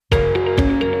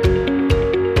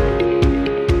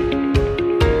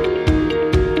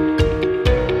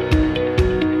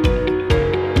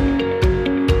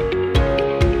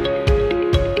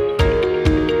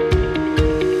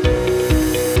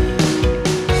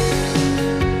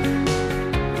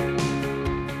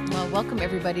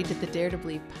everybody, to the Dare to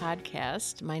Believe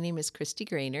podcast. My name is Christy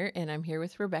Grainer, and I'm here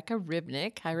with Rebecca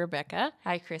Ribnick. Hi, Rebecca.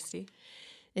 Hi, Christy.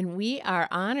 And we are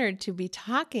honored to be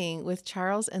talking with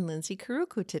Charles and Lindsey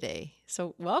Karuku today.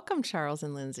 So welcome, Charles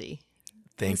and Lindsey.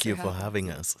 Thank you for having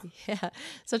us. Yeah.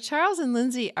 So Charles and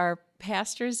Lindsey are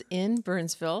pastors in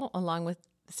Burnsville, along with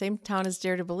the same town as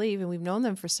Dare to Believe, and we've known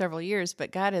them for several years,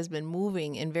 but God has been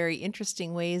moving in very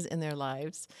interesting ways in their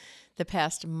lives the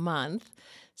past month.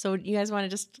 So you guys want to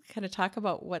just kind of talk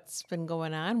about what's been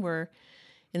going on? We're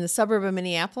in the suburb of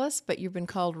Minneapolis, but you've been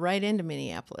called right into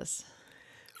Minneapolis.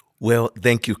 Well,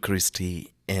 thank you,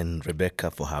 Christy and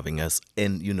Rebecca, for having us.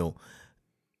 And,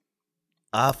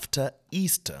 after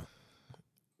Easter,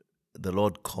 the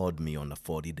Lord called me on a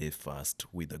 40-day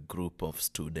fast with a group of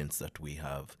students that we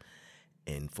have.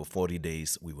 And for 40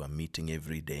 days, we were meeting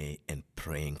every day and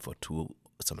praying for 2,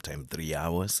 sometimes 3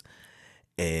 hours.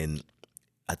 And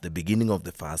at the beginning of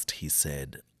the fast, he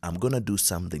said, I'm going to do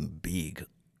something big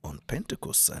on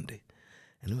Pentecost Sunday.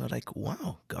 And we were like,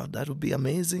 wow, God, that would be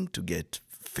amazing to get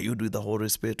filled with the Holy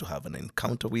Spirit, to have an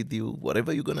encounter with you.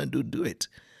 Whatever you're going to do it.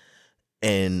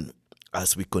 And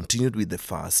as we continued with the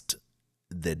fast,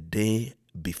 the day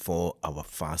before our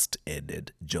fast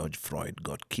ended, George Floyd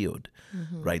got killed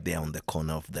right there on the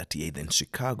corner of 38th in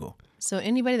Chicago. So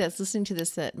anybody that's listening to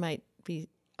this that might be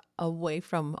away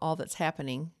from all that's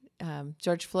happening,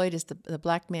 George Floyd is the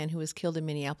black man who was killed in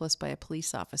Minneapolis by a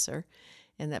police officer,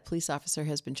 and that police officer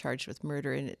has been charged with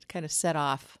murder, and it kind of set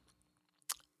off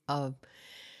a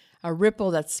ripple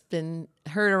that's been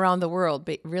heard around the world,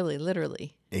 but really,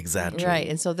 literally. Exactly. Right,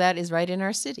 and so that is right in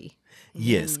our city.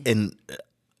 Yes, and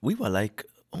we were like,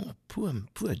 oh,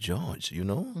 poor George,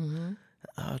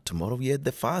 tomorrow we had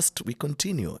the fast, we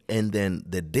continue. And then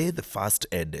the day the fast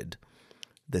ended,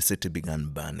 the city began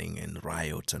burning and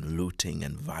riots and looting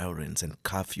and violence and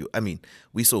curfew. I mean,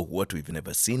 we saw what we've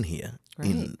never seen here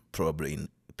probably in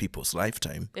people's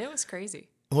lifetime. It was crazy.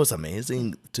 It was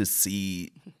amazing to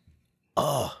see.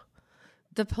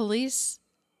 The police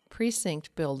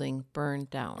precinct building burned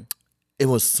down. It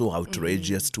was so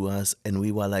outrageous to us, and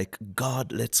we were like,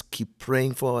 God, let's keep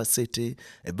praying for our city.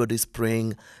 Everybody's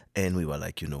praying, and we were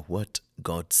like, you know what?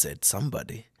 God said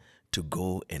somebody to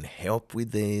go and help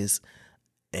with this.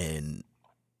 And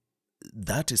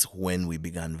that is when we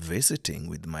began visiting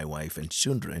with my wife and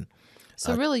children.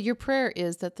 So really, your prayer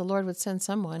is that the Lord would send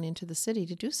someone into the city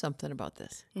to do something about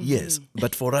this. Yes,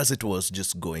 but for us, it was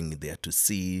just going there to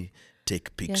see,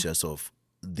 take pictures of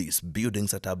these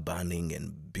buildings that are burning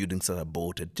and buildings that are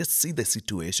bolted, just see the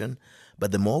situation.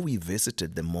 But the more we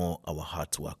visited, the more our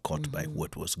hearts were caught by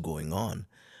what was going on.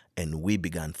 And we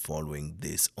began following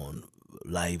this on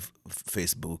live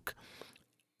Facebook.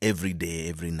 Every day,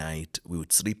 every night, we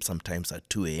would sleep sometimes at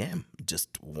 2 a.m., just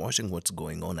watching what's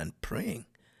going on and praying.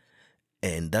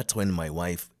 And that's when my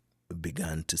wife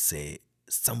began to say,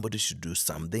 somebody should do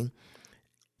something.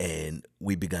 And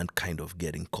we began kind of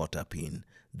getting caught up in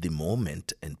the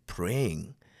moment and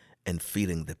praying and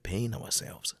feeling the pain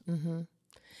ourselves. Mm-hmm.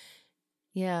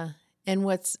 Yeah. And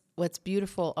what's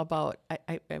beautiful about,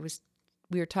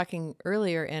 we were talking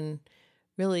earlier, and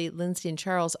really Lindsey and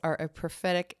Charles are a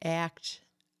prophetic act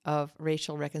of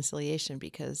racial reconciliation,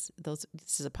 because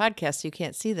this is a podcast, so you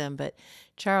can't see them, but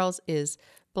Charles is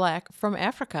black from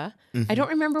Africa. I don't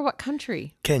remember what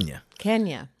country. Kenya.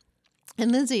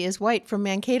 And Lindsey is white from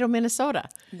Mankato, Minnesota.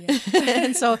 Yeah.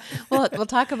 And so we'll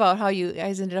talk about how you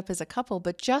guys ended up as a couple,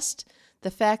 but just the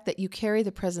fact that you carry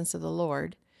the presence of the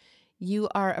Lord, you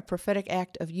are a prophetic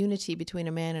act of unity between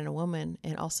a man and a woman,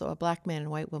 and also a black man and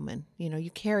a white woman. You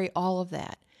carry all of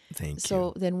that. Thank you.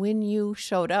 So then when you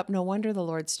showed up, no wonder the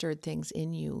Lord stirred things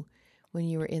in you when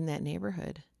you were in that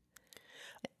neighborhood.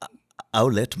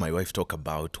 I'll let my wife talk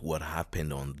about what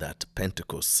happened on that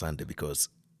Pentecost Sunday, because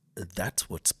that's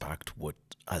what sparked what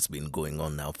has been going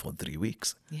on now for 3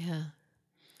 weeks.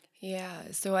 Yeah.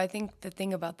 So I think the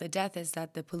thing about the death is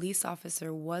that the police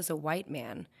officer was a white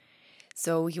man.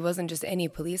 So he wasn't just any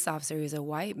police officer, he was a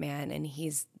white man, and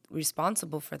he's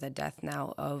responsible for the death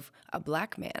now of a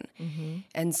black man.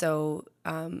 And so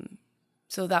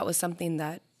so that was something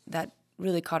that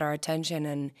really caught our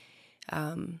attention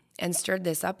and stirred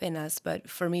this up in us. But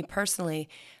for me personally,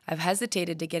 I've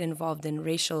hesitated to get involved in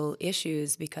racial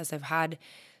issues because I've had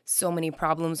so many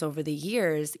problems over the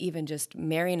years. Even just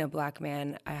marrying a black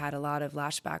man, I had a lot of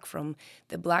lashback from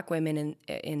the black women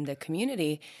in the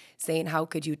community saying, how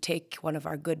could you take one of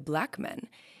our good black men?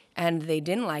 And they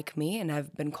didn't like me, and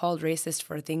I've been called racist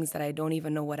for things that I don't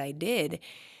even know what I did,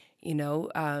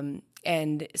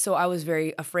 And so I was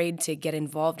very afraid to get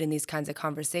involved in these kinds of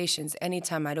conversations.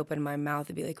 Anytime I'd open my mouth,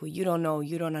 it'd be like, well, you don't know,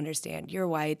 you don't understand, you're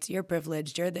white, you're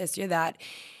privileged, you're this, you're that.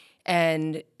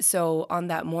 And so on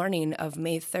that morning of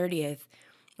May 30th,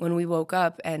 when we woke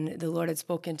up and the Lord had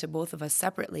spoken to both of us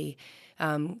separately,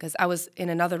 because I was in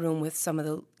another room with some of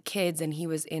the kids and he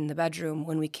was in the bedroom.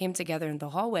 When we came together in the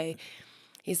hallway,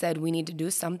 he said, we need to do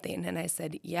something. And I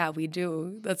said, yeah, we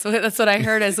do. That's what I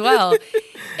heard as well.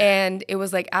 And it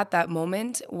was like at that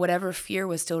moment, whatever fear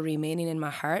was still remaining in my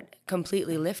heart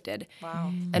completely lifted.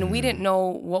 Wow. And we didn't know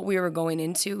what we were going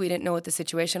into. We didn't know what the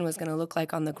situation was going to look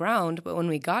like on the ground. But when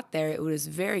we got there, it was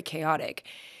very chaotic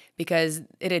because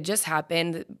it had just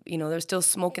happened. You know, there's still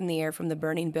smoke in the air from the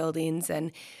burning buildings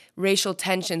and racial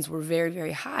tensions were very,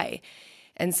 very high.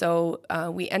 And so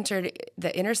we entered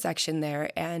the intersection there,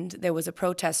 and there was a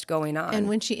protest going on. And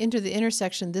when she entered the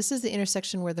intersection, this is the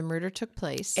intersection where the murder took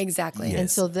place. Exactly. Yes. And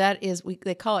so that is,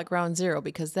 they call it ground zero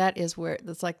because that is where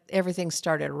it's like everything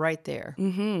started right there.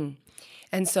 Mm-hmm.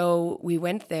 And so we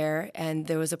went there, and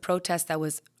there was a protest that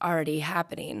was already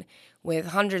happening with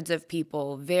hundreds of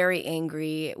people, very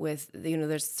angry with, you know,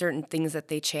 there's certain things that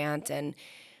they chant, and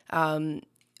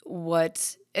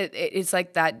it's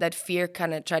like that fear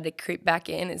kind of tried to creep back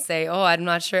in and say, oh, I'm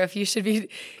not sure if you should be,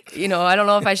 you know, I don't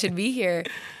know if I should be here.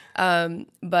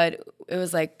 But it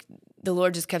was like the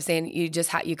Lord just kept saying, you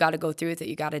got to go through with it.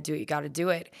 You got to do it. You got to do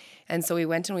it. And so we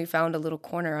went and we found a little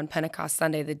corner on Pentecost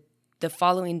Sunday, the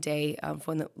following day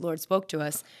when the Lord spoke to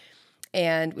us.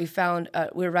 And we found,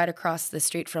 we were right across the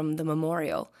street from the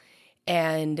memorial.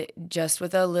 And just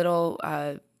with a little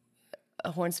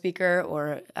a horn speaker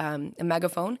or a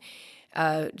megaphone,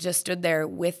 just stood there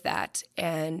with that,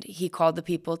 and he called the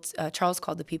people. Charles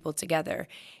called the people together,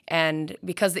 and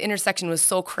because the intersection was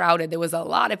so crowded, there was a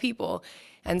lot of people,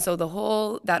 and so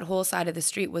that whole side of the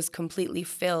street was completely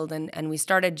filled. And we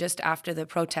started just after the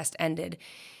protest ended,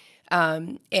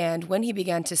 and when he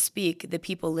began to speak, the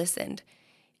people listened.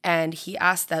 And he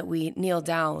asked that we kneel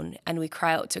down and we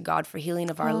cry out to God for healing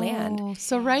of our land.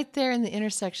 So right there in the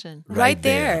intersection. Right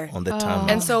there. on the tarmac.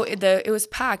 And so it was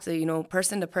packed, you know,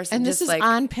 person to person. And this just is like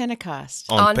on Pentecost.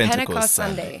 on Pentecost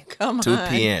Sunday. Come on. 2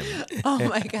 p.m. Oh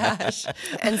my gosh.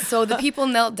 And so the people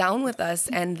knelt down with us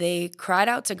and they cried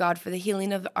out to God for the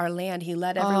healing of our land. He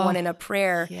led everyone in a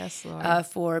prayer Yes, Lord.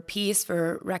 For peace,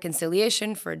 for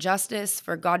reconciliation, for justice,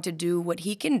 for God to do what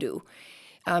he can do.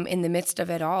 In the midst of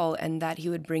it all, and that he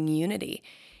would bring unity.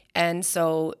 And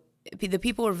so the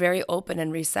people were very open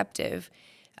and receptive.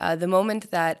 The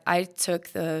moment that I took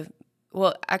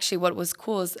what was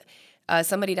cool is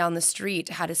somebody down the street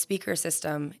had a speaker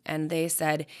system, and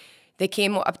they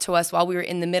came up to us while we were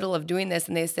in the middle of doing this,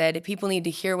 and they said, people need to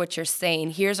hear what you're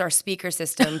saying. Here's our speaker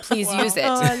system. Please use it.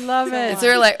 Oh, I love it. And so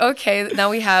we're like, okay,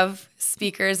 now we have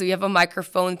speakers. We have a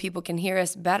microphone. People can hear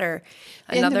us better.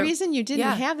 And the reason you didn't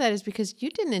have that is because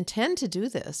you didn't intend to do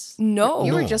this. No.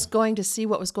 You were just going to see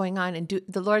what was going on, and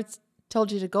the Lord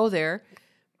told you to go there.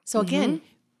 So again,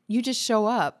 you just show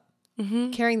up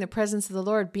carrying the presence of the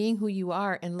Lord, being who you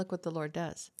are, and look what the Lord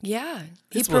does. Yeah.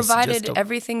 He This was provided just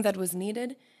everything that was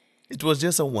needed. It was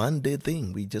just a one-day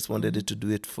thing. We just wanted it to do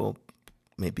it for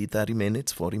maybe 30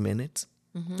 minutes, 40 minutes.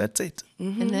 That's it.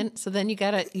 And then you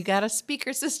got a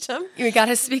speaker system. We got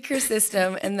a speaker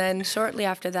system, and then shortly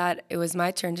after that, it was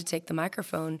my turn to take the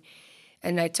microphone.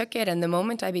 And I took it, and the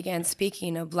moment I began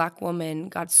speaking, a Black woman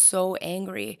got so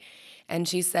angry. And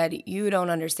she said, you don't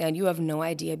understand. You have no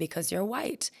idea because you're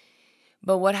white.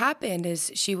 But what happened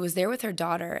is she was there with her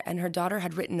daughter, and her daughter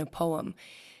had written a poem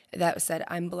that said,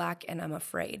 I'm Black and I'm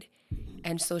afraid.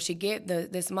 And so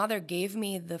this mother gave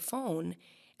me the phone,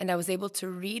 and I was able to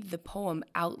read the poem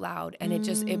out loud. And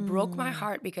it broke my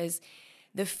heart because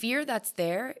the fear that's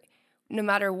there, no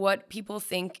matter what people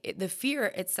think, the fear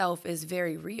itself is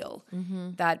very real.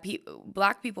 That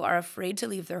Black people are afraid to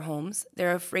leave their homes.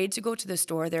 They're afraid to go to the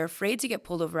store. They're afraid to get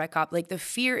pulled over by a cop. Like, the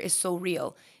fear is so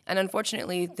real. And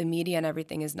unfortunately, the media and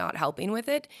everything is not helping with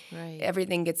it. Right.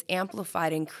 Everything gets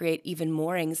amplified and create even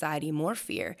more anxiety, more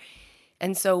fear.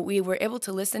 And so we were able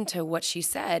to listen to what she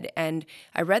said, and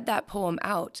I read that poem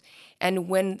out. And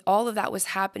when all of that was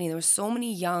happening, there were so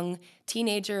many young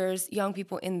teenagers, young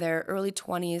people in their early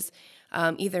 20s,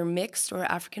 either mixed or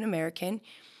African American,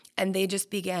 and they just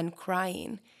began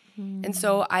crying. And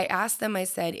so I asked them, I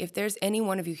said, if there's any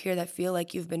one of you here that feel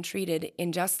like you've been treated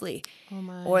unjustly,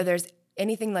 or there's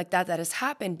anything like that has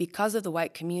happened because of the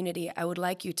white community, I would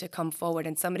like you to come forward.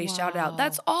 And somebody shouted out,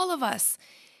 that's all of us.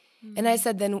 And I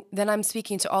said, then I'm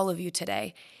speaking to all of you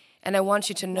today. And I want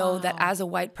you to know that as a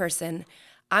white person,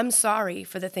 I'm sorry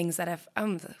for the things that I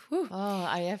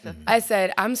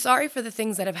said, I'm sorry for the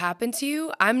things that have happened to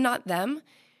you. I'm not them,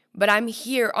 but I'm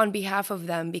here on behalf of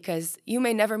them because you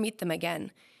may never meet them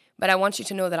again. But I want you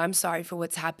to know that I'm sorry for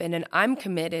what's happened, and I'm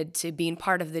committed to being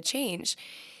part of the change.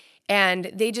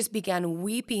 And they just began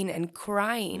weeping and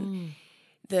crying.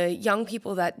 The young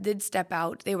people that did step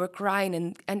out, they were crying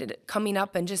and ended up coming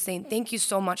up and just saying, thank you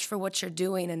so much for what you're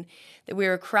doing. And we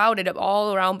were crowded up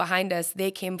all around behind us.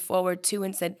 They came forward too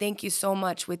and said, thank you so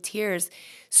much, with tears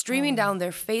streaming down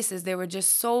their faces. They were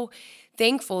just so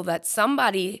thankful that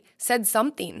somebody said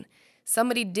something,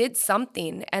 somebody did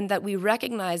something, and that we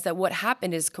recognize that what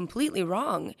happened is completely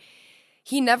wrong.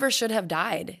 He never should have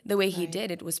died the way he did.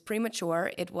 It was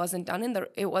premature. It wasn't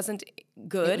it wasn't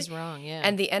good. It was wrong, yeah.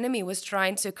 And the enemy was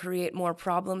trying to create more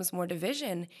problems, more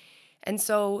division. And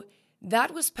so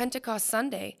that was Pentecost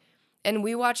Sunday. And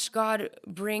we watched God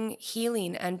bring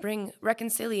healing and bring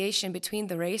reconciliation between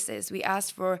the races. We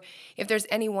asked for if there's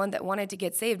anyone that wanted to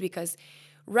get saved, because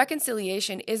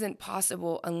reconciliation isn't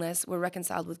possible unless we're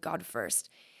reconciled with God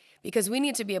first. Because we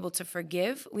need to be able to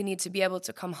forgive. We need to be able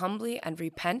to come humbly and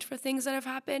repent for things that have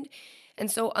happened.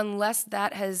 And so unless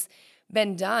that has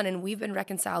been done and we've been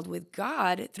reconciled with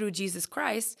God through Jesus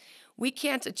Christ, we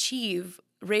can't achieve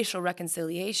racial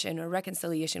reconciliation or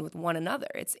reconciliation with one another.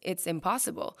 It's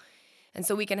impossible. And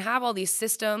so we can have all these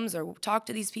systems or talk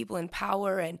to these people in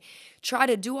power and try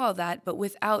to do all that, but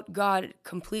without God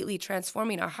completely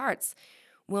transforming our hearts,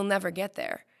 we'll never get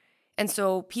there. And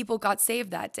so people got saved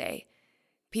that day.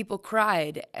 People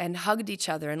cried and hugged each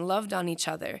other and loved on each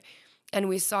other. And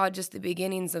we saw just the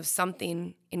beginnings of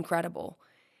something incredible.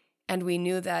 And we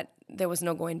knew that there was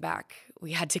no going back.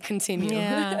 We had to continue.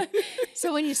 Yeah.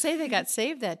 So when you say they got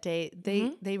saved that day,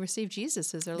 they received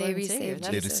Jesus as their Lord and Savior.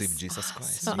 They received Jesus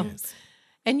Christ. Yes.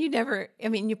 And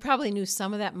you probably knew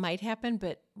some of that might happen,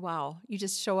 but wow, you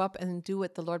just show up and do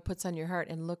what the Lord puts on your heart,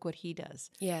 and look what he does.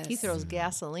 Yes. He throws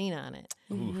gasoline on it.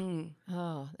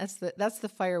 Oh, that's the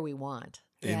fire we want.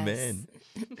 Amen.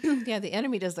 Yeah, the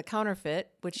enemy does the counterfeit,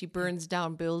 which he burns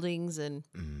down buildings and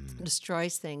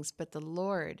destroys things, but the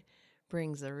Lord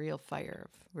brings the real fire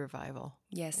of revival.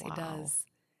 Yes, he does.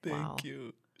 Thank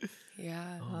you.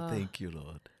 Yeah. Oh, thank you,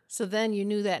 Lord. So then you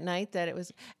knew that night that it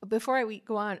was, before we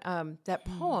go on, that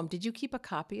poem, did you keep a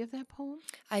copy of that poem?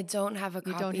 I don't have a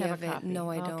copy of it.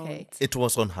 No, I don't. It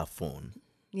was on her phone.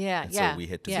 Yeah, And yeah. so we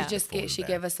had to yeah. She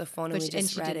gave us a phone and we and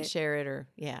just she read didn't it. share it or,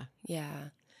 yeah. Yeah.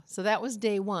 So that was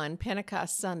day one,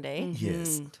 Pentecost Sunday.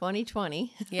 Yes.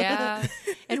 2020. Yeah.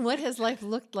 And what has life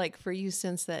looked like for you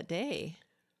since that day?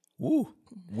 Woo.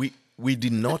 We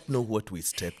did not know what we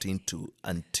stepped into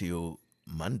until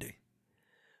Monday.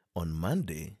 On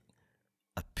Monday,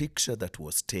 a picture that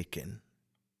was taken,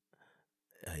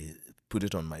 I put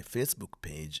it on my Facebook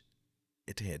page.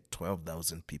 It had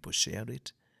 12,000 people shared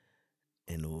it,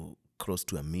 and close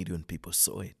to 1 million people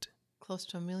saw it. Close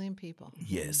to 1 million people.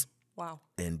 Yes. Wow.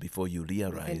 And before you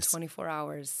Within realize, 24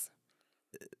 hours.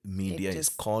 media is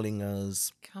calling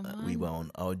us. Come on. We were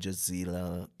on Al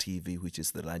Jazeera TV, which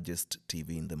is the largest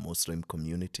TV in the Muslim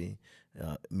community,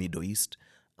 Middle East,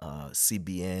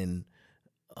 CBN,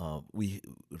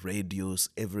 radios.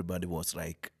 Everybody was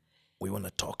like, we want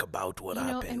to talk about what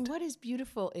happened. And what is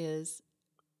beautiful is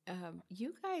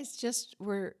you guys just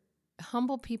were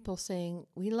humble people saying,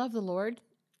 we love the Lord.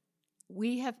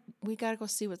 We got to go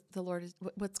see what the Lord is,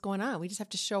 what's going on. We just have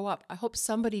to show up. I hope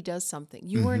somebody does something.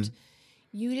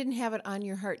 You didn't have it on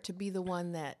your heart to be the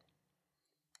one that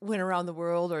went around the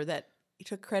world or that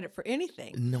took credit for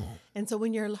anything. No. And so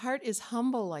when your heart is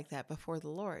humble like that before the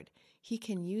Lord, he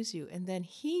can use you. And then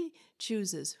he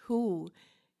chooses who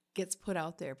gets put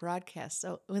out there, broadcast.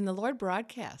 So when the Lord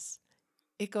broadcasts,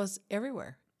 it goes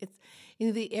everywhere. It's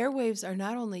the airwaves are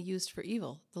not only used for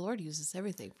evil, the Lord uses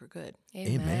everything for good.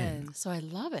 Amen. So I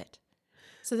love it.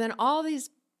 So then all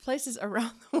these places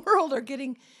around the world are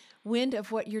getting wind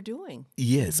of what you're doing.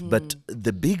 Yes, but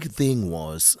the big thing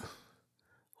was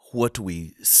what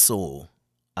we saw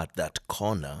at that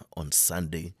corner on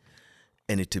Sunday,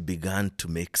 and it began to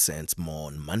make sense more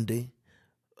on Monday.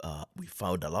 We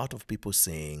found a lot of people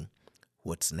saying,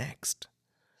 what's next?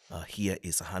 Here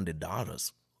is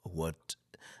 $100. What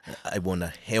I want to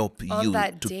help you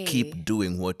to keep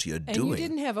doing what you're doing. And you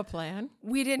didn't have a plan.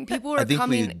 We didn't. People were I think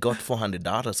coming. we got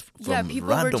 $400 from people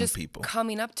random were just people.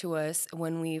 coming up to us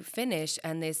when we finished,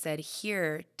 and they said,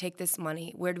 "Here, take this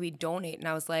money. Where do we donate?" And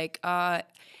I was like,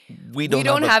 We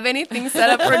don't have anything set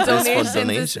up for donations."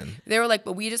 donation. They were like,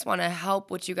 "But we just want to help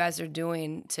what you guys are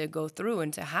doing to go through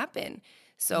and to happen."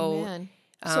 So. Amen.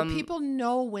 So people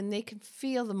know when they can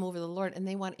feel the move of the Lord and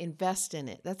they want to invest in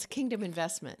it. That's kingdom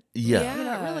investment. Yeah. You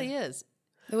know, it really is.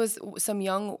 There was some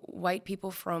young white people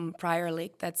from Prior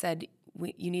Lake that said,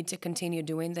 you need to continue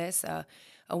doing this. A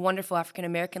wonderful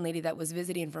African-American lady that was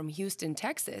visiting from Houston,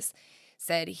 Texas,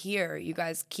 said, here, you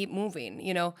guys keep moving,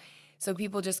 you know. So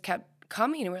people just kept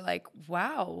coming and we're like,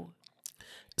 wow.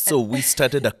 So we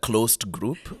started a closed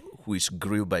group, which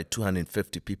grew by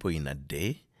 250 people in a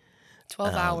day.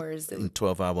 12 hours. In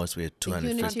 12 hours, we had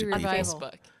 250 Unity people. Revival.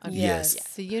 Facebook. Yes.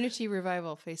 It's the Unity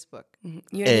Revival Facebook. Unity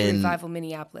And- Revival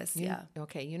Minneapolis. Yeah.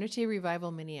 Okay, Unity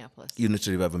Revival Minneapolis.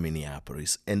 Unity Revival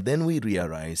Minneapolis. And then we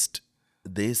realized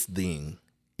this thing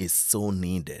is so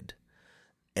needed,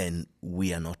 and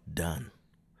we are not done.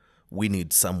 We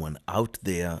need someone out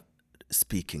there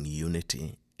speaking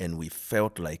unity, and we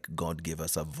felt like God gave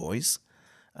us a voice,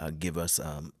 gave us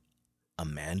a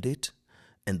mandate,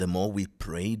 and the more we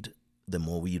prayed, the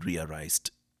more we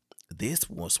realized this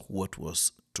was what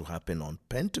was to happen on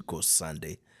Pentecost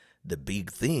Sunday, the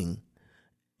big thing,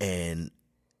 and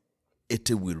it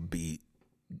will be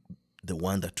the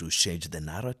one that will change the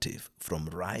narrative from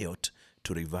riot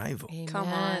to revival. Amen. Come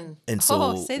on. And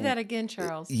so, say that again,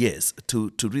 Charles. Yes,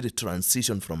 to really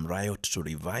transition from riot to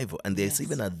revival. And there's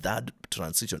even a third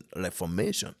transition,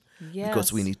 reformation,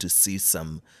 because we Yes. need to see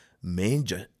some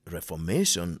major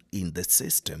reformation in the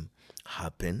system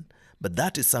happen. But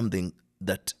that is something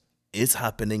that is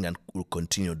happening and will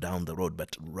continue down the road.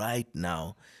 But right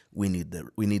now, we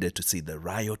needed to see the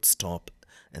riot stop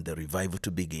and the revival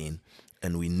to begin.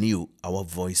 And we knew our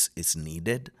voice is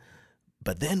needed.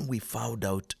 But then we found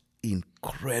out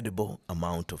incredible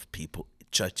amount of people,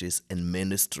 churches and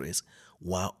ministries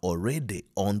were already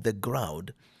on the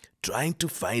ground trying to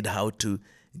find how to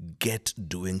get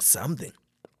doing something.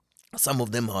 Some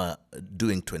of them are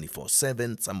doing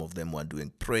 24/7. Some of them were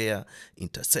doing prayer,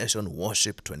 intercession,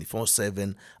 worship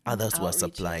 24/7. Others were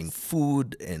supplying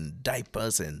food and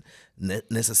diapers and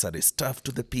necessary stuff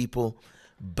to the people.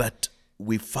 But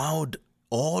we found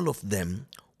all of them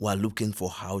were looking for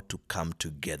how to come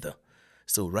together.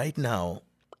 So right now,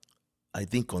 I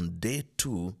think on day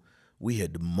 2, we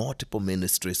had multiple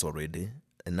ministries already.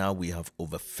 And now we have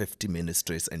over 50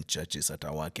 ministries and churches that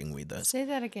are working with us. Say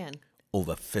that again.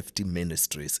 Over 50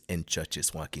 ministries and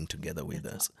churches working together with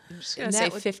us. I'm just going And to that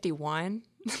say would- 51.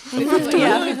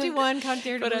 Yeah, 51. Count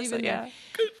Dare to But I Believe said, in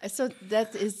there. So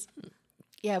that is,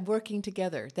 working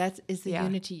together. That is the Yeah.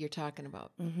 unity you're talking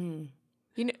about.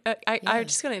 You know, I'm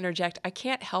just going to interject. I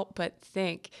can't help but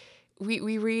think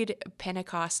we read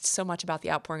Pentecost so much about the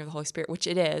outpouring of the Holy Spirit, which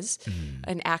it is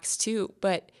in Acts 2,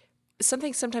 but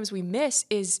something sometimes we miss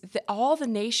is that all the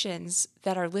nations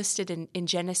that are listed in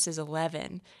Genesis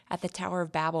 11 at the Tower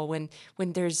of Babel, when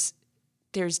there's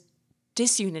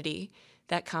disunity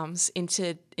that comes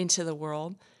into the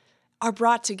world, are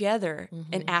brought together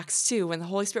in Acts 2 when the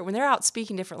Holy Spirit, when they're out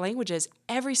speaking different languages,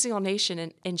 every single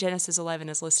nation in Genesis 11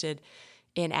 is listed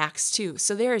in Acts 2.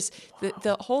 So there's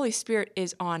the Holy Spirit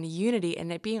is on unity,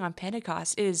 and it being on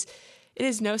Pentecost is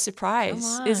no surprise.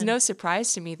 Come It is on. no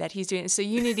surprise to me that he's doing it. So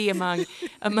unity among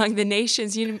the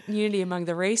nations, unity among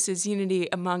the races, unity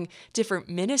among different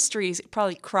ministries,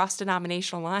 probably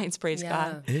cross-denominational lines, praise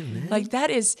God. Amen. Like that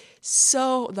is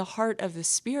so the heart of the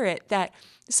Spirit that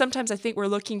sometimes I think we're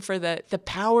looking for the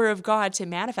power of God to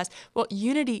manifest. Well,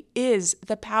 unity is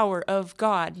the power of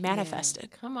God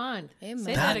manifested. Come on. Amen.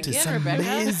 Say that That is again, Rebecca.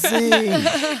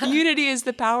 amazing. Unity is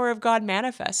the power of God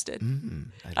manifested.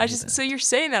 I love So you're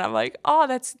saying that, I'm like, oh,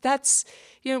 that's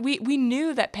we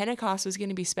knew that Pentecost was going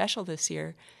to be special this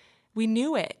year. We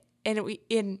knew it,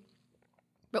 and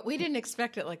But we didn't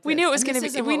expect it like this. we knew it was And going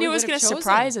this to be. isn't We what knew it was would going have to chosen.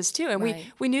 surprise us too, and Right.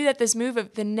 we knew that this move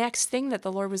of the next thing that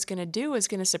the Lord was going to do was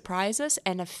going to surprise us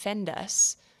and offend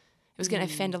us. It was going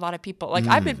to offend a lot of people. Like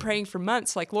I've been praying for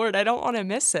months, like Lord, I don't want to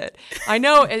miss it. I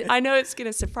know it's going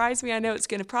to surprise me. I know it's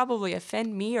going to probably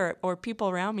offend me or people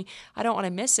around me. I don't want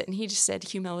to miss it. And He just said,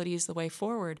 humility is the way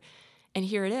forward. And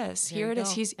here it is. There Here you it is.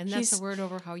 go. He's and that's a word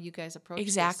over how you guys approach this.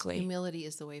 Exactly. Humility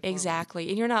is the way forward. Exactly.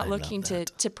 And you're not I looking love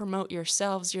that. to promote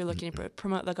yourselves. You're looking to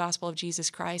promote the gospel of Jesus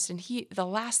Christ. And the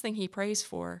last thing He prays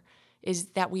for is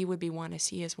that we would be one as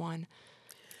He is one.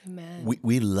 Amen.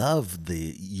 We love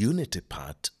the unity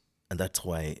part, and that's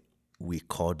why we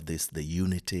called this the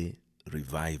unity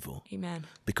revival. Amen.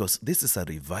 Because this is a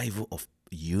revival of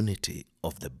unity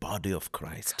of the body of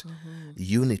Christ,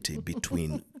 unity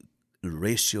between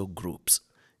racial groups,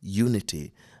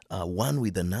 unity one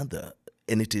with another.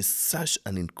 And it is such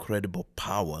an incredible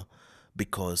power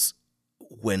because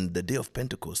when the day of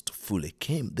Pentecost fully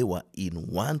came, they were in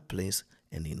one place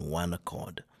and in one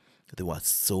accord. They were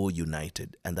so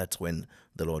united. And that's when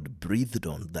the Lord breathed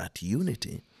on that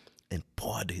unity and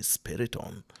poured His Spirit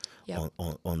on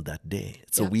that day.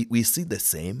 So we see the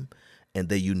same, and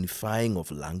the unifying of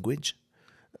language.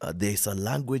 There's a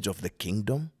language of the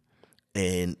kingdom,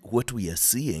 and what we are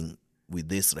seeing with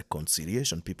this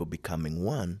reconciliation, people becoming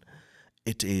one,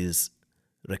 it is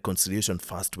reconciliation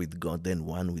first with God, then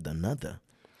one with another.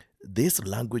 This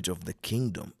language of the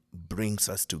kingdom brings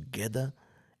us together,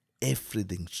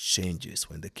 everything changes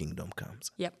when the kingdom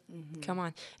comes. Yep. Come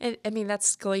on. And I mean,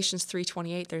 that's Galatians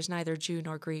 3:28. There's neither Jew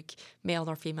nor Greek, male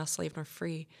nor female, slave nor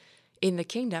free in the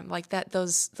kingdom. Like that,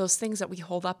 those things that we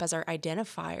hold up as our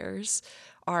identifiers,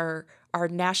 our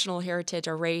national heritage,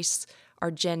 our race,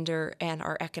 our gender, and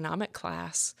our economic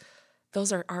class,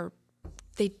 those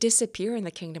they disappear in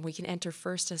the kingdom. We can enter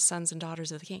first as sons and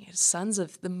daughters of the King, as sons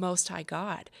of the Most High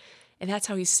God. And that's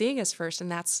how he's seeing us first.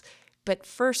 But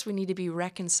first we need to be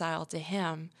reconciled to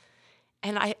him.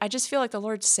 And I just feel like the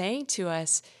Lord's saying to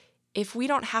us, if we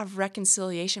don't have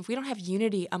reconciliation, if we don't have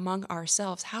unity among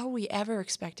ourselves, how will we ever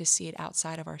expect to see it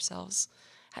outside of ourselves?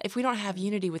 If we don't have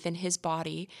unity within his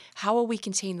body, how will we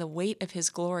contain the weight of his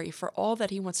glory for all that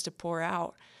he wants to pour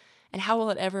out? And how will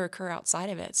it ever occur outside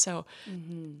of it? So,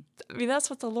 I mean, that's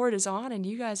what the Lord is on, and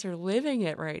you guys are living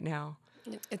it right now.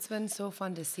 It's been so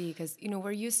fun to see because,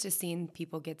 we're used to seeing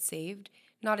people get saved,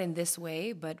 not in this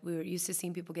way, but we were used to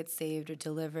seeing people get saved or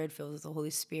delivered, filled with the Holy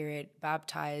Spirit,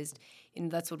 baptized,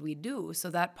 and that's what we do. So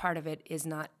that part of it is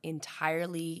not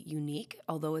entirely unique,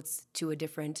 although it's to a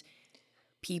different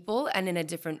people and in a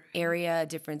different area, a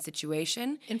different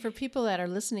situation. And for people that are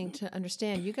listening to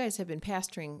understand, you guys have been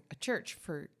pastoring a church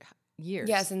for years.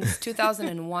 Yeah, since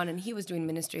 2001, and he was doing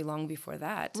ministry long before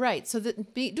that. Right. So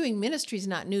doing ministry is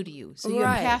not new to you. So you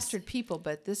have pastored people,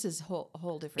 but this is a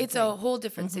whole different It's thing. a whole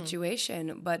different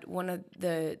situation, but one of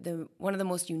the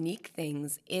most unique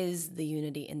things is the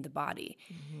unity in the body,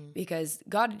 because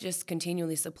God just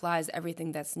continually supplies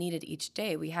everything that's needed each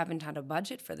day. We haven't had a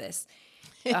budget for this.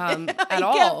 At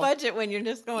all. You can't budget when you're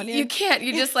just going in. You can't.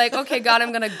 You're just like, okay, God,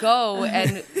 I'm going to go.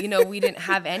 And, we didn't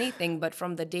have anything. But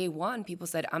from the day one, people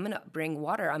said, I'm going to bring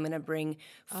water. I'm going to bring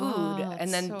food.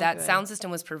 And then that sound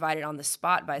system was provided on the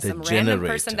spot by some random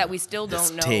person that we still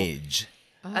don't know. Stage.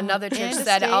 Another church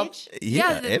said,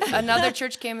 another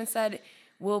church came and said,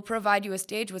 we'll provide you a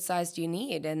stage. What size do you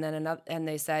need? And then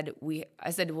they said,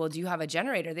 I said, well, do you have a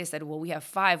generator? They said, well, we have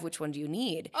 5. Which one do you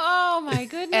need? Oh my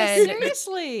goodness.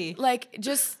 Seriously. Like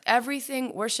just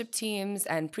everything, worship teams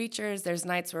and preachers. There's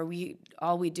nights where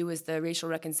all we do is the racial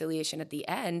reconciliation at the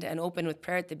end and open with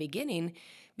prayer at the beginning,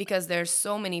 because there's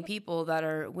so many people that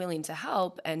are willing to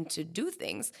help and to do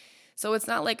things. So it's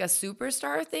not like a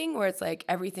superstar thing where it's like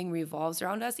everything revolves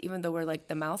around us, even though we're like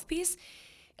the mouthpiece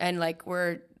and like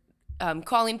we're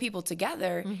calling people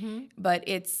together, but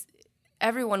it's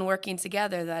everyone working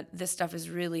together that this stuff is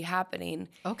really happening.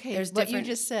 Okay, there's what you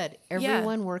just said,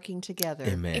 everyone working together.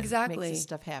 Amen. Exactly. Makes this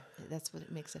stuff happen. That's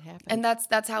what makes it happen. And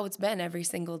that's how it's been every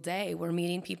single day. We're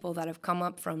meeting people that have come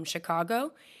up from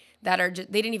Chicago that are they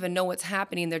didn't even know what's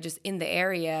happening. They're just in the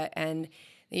area, and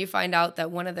you find out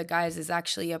that one of the guys is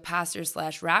actually a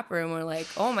pastor/rapper, and we're like,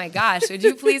 oh my gosh, would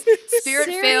you please,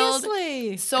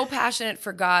 spirit-filled, so passionate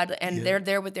for God, and they're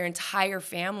there with their entire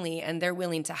family, and they're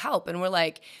willing to help. And we're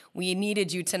like, we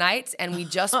needed you tonight, and we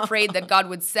just prayed that God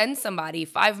would send somebody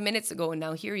 5 minutes ago, and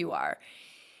now here you are.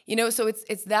 So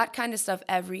it's that kind of stuff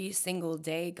every single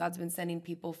day. God's been sending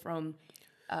people from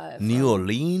New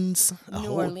Orleans, New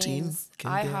whole team.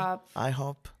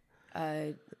 IHOP.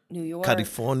 New York,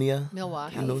 California,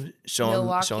 Milwaukee.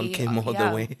 Sean came all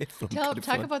the way from California.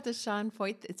 Talk about the Sean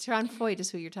Foyt. Sean Foyt is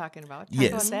who you're talking about. Talk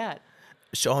Yes. about that.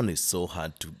 Sean is so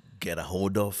hard to get a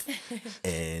hold of,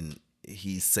 and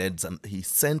he sent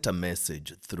a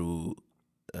message through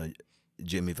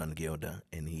Jamie Van Gelder,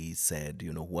 and he said,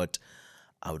 you know what,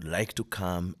 I would like to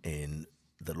come, and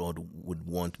the Lord would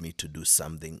want me to do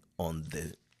something on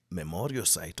the memorial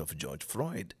site of George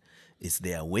Floyd. Is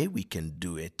there a way we can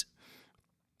do it?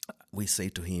 We say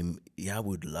to him, yeah,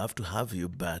 we'd love to have you,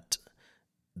 but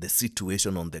the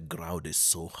situation on the ground is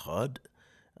so hard.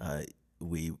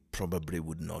 We probably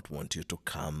would not want you to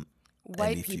come.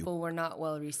 White people were not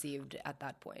well received at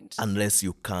that point. Unless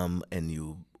you come and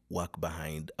you walk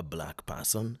behind a black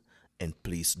person, and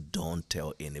please don't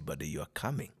tell anybody you're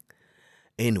coming.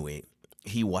 Anyway,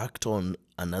 he worked on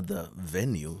another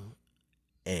venue,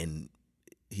 and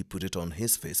he put it on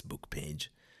his Facebook page.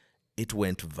 It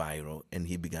went viral, and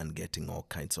he began getting all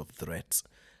kinds of threats.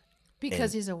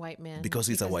 Because he's a white man. Because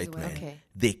he's a white man. Okay.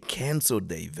 They canceled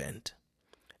the event.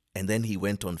 And then he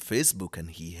went on Facebook,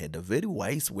 and he had a very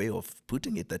wise way of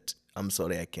putting it that, I'm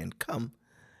sorry, I can't come.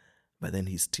 But then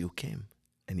he still came.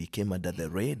 And he came under the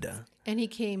radar. And he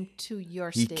came to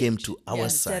your stage. He came to our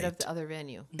site. Instead of the other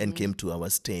venue. And came to our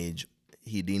stage.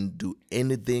 He didn't do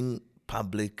anything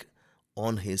public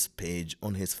on his page,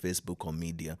 on his Facebook or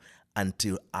media,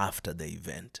 until after the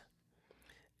event.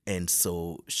 And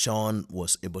so Sean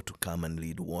was able to come and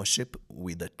lead worship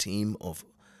with a team of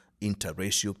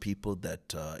interracial people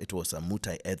that it was a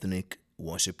multi-ethnic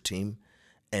worship team.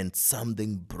 And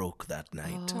something broke that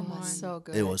night. Oh, that's so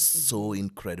good. It was so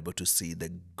incredible to see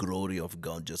the glory of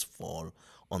God just fall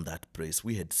on that place.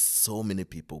 We had so many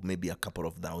people, maybe a couple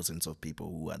of thousands of people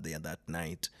who were there that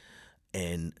night.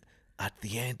 And at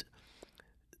the end,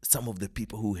 some of the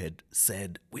people who had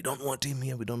said, we don't want him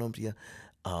here, we don't want him here,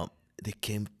 they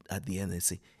came at the end and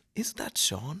say, is that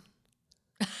Sean?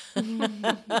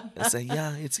 I say,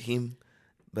 yeah, it's him.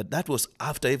 But that was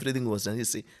after everything was done. He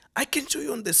say, I can show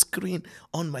you on the screen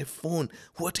on my phone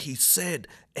what he said,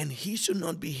 and he should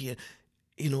not be here,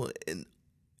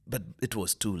 but it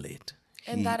was too late.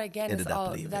 And He that again is ended up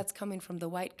all leaving. that's coming from the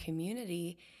white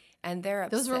community, and they're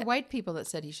upset. Those were white people that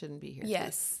said he shouldn't be here.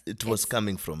 Yes. It was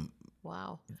coming from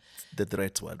Wow. the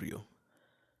threats were real.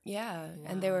 Yeah,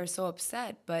 and they were so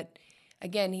upset. But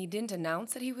again, he didn't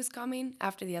announce that he was coming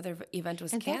after the other event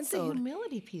was And that's the canceled.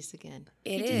 humility piece again.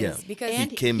 It He is Yeah. because He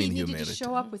And came he in needed humility. to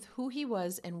show up with who he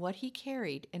was and what he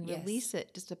carried and Yes. release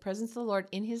it, just the presence of the Lord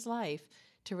in his life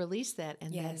to release that.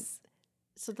 And then, yes,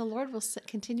 so the Lord will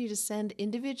continue to send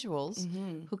individuals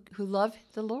who love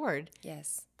the Lord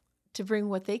yes, to bring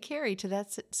what they carry to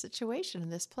that situation in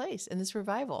this place, in this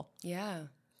revival. yeah,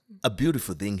 A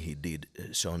beautiful thing he did,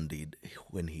 Sean did,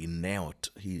 when he knelt,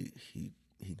 he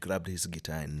grabbed his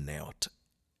guitar and knelt.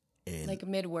 And like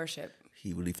mid worship.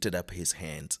 he lifted up his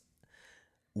hands.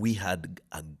 We had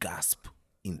a gasp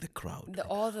in the crowd.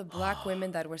 All the black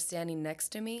women that were standing next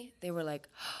to me, they were like,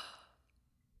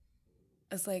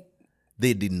 it's like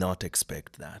They did not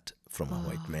expect that from a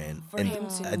white man. For And him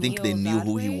to I think they kneel knew that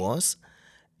who he way? was,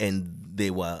 and they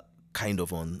were kind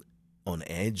of on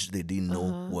edge. They didn't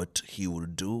know what he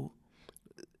would do.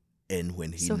 And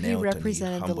when he So he knelt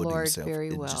represented and the he humbled Lord himself, very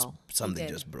it well. something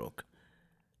did. just broke.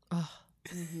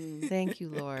 Thank you,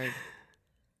 Lord.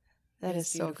 That is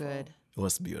It's so beautiful. good. It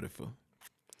was beautiful.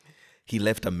 He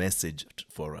left a message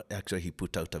actually he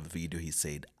put out a video. He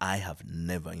said, I have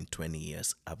never in 20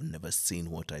 years, I've never seen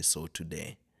what I saw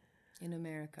today in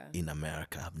America. in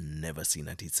America. I've never seen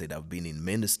it. He said, I've been in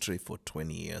ministry for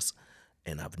 20 years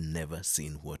and I've never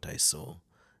seen what I saw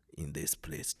in this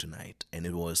place tonight. And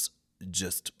it was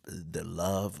just the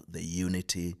love, the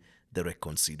unity, the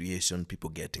reconciliation, people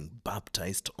getting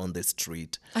baptized on the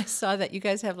street. I saw that you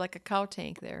guys have like a cow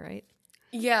tank there, right?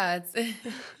 Yeah, it's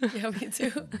yeah, me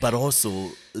too. But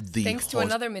also the Thanks to hos-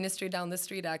 another ministry down the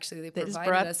street, actually, they That is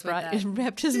provided us with that.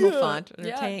 baptismal font in a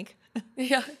yeah. tank.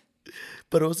 Yeah,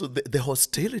 but also the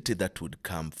hostility that would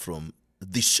come from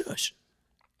the church.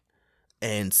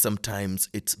 And sometimes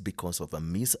it's because of a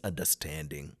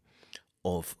misunderstanding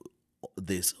of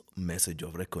this message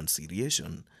of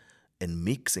reconciliation and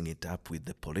mixing it up with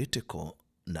the political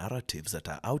narratives that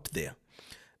are out there.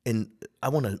 And I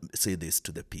want to say this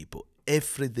to the people.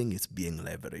 Everything is being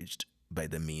leveraged by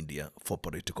the media for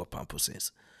political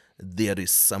purposes. There is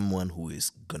someone who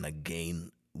is going to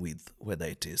gain with whether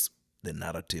it is the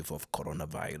narrative of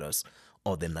coronavirus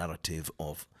or the narrative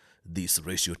of these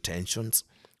racial tensions.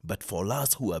 But for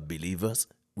us who are believers,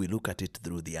 we look at it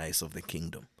through the eyes of the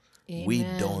kingdom. We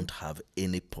Amen. don't have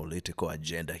any political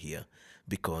agenda here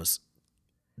because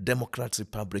Democrats,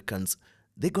 Republicans,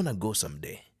 they're going to go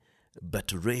someday.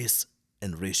 But race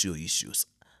and racial issues,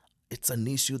 it's an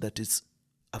issue that is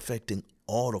affecting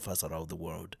all of us around the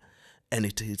world. And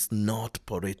it is not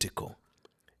political.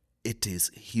 It is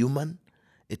human.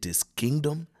 It is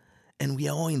kingdom. And we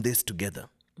are all in this together.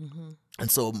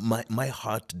 And so my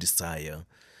heart desire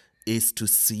is to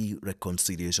see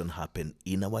reconciliation happen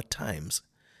in our times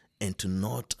and to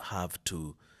not have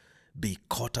to be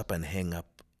caught up and hang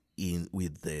up in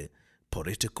with the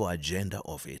political agenda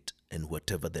of it and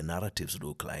whatever the narratives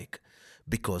look like.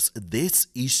 Because this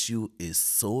issue is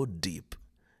so deep.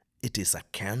 It is a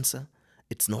cancer.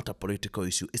 It's not a political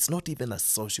issue. It's not even a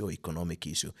socio-economic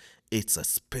issue. It's a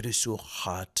spiritual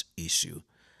heart issue.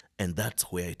 And that's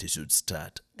where it should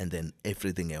start. And then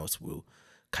everything else will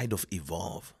kind of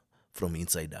evolve from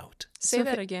inside out. Say So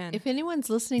that if, again. If anyone's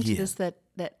listening to Yeah. this that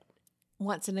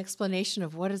wants an explanation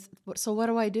of what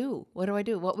do I do? What do I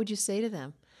do? What would you say to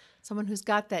them? Someone who's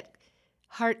got that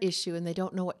heart issue and they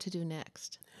don't know what to do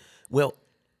next. Well,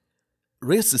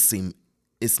 racism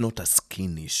is not a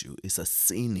skin issue. It's a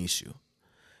sin issue.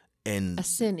 And A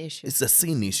sin issue. it's a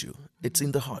sin issue. It's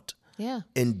in the heart. Yeah.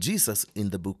 And Jesus, in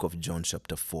the book of John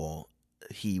chapter 4,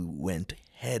 he went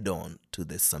head on to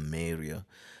the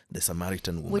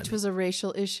Samaritan woman. Which was a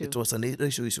racial issue. It was an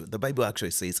racial issue. The Bible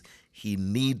actually says he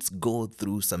needs go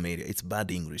through Samaria. It's bad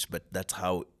English, but that's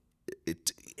how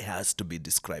it has to be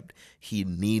described. He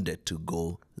needed to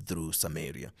go through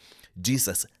Samaria.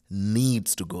 Jesus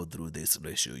needs to go through this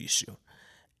racial issue.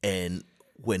 And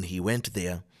when he went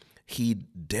there, he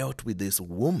dealt with this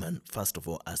woman, first of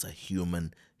all, as a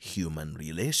human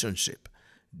relationship,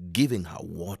 giving her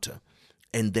water,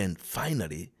 and then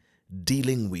finally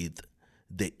dealing with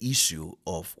the issue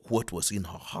of what was in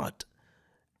her heart.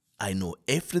 I know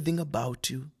everything about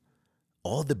you,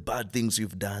 all the bad things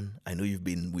you've done. I know you've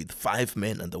been with 5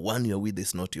 men and the one you're with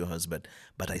is not your husband,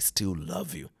 but I still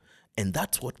love you. And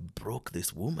that's what broke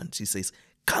this woman. She says,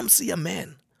 come see a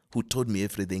man who told me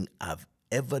everything I've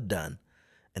ever done.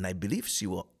 And I believe she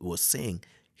was saying,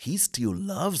 he still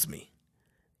loves me,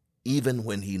 even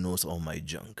when he knows all my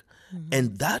junk. Mm-hmm.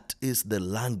 And that is the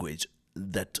language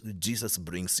that Jesus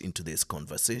brings into this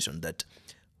conversation, that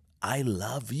I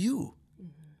love you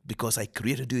because I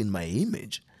created you in my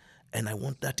image, and I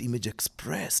want that image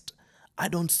expressed. I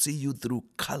don't see you through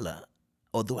color,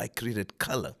 although I created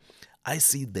color. I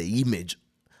see the image,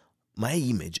 my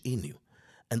image in you.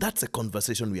 And that's a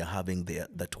conversation we are having there,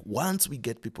 that once we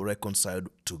get people reconciled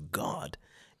to God,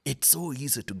 it's so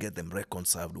easy to get them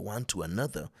reconciled one to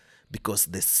another, because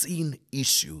the sin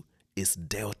issue is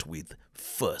dealt with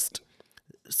first,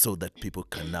 so that people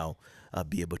can now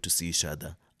be able to see each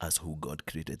other as who God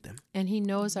created them. And he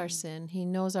knows our sin. He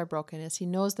knows our brokenness. He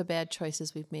knows the bad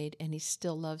choices we've made, and he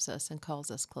still loves us and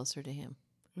calls us closer to him.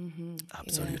 Mm-hmm.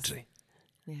 Absolutely.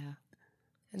 Yes. Yeah.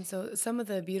 And so some of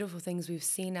the beautiful things we've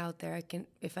seen out there,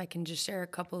 if I can just share a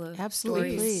couple of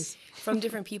Absolutely, stories please. from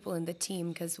different people in the team,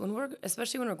 because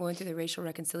especially when we're going through the racial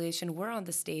reconciliation, we're on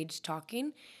the stage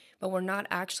talking, but we're not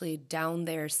actually down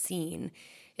there seeing.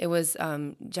 It was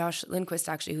Josh Lindquist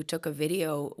actually who took a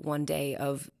video one day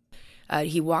of,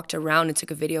 he walked around and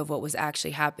took a video of what was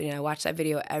actually happening. I watch that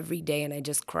video every day and I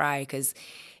just cry, because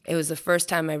it was the first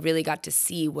time I really got to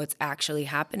see what's actually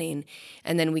happening.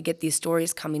 And then we get these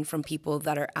stories coming from people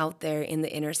that are out there in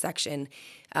the intersection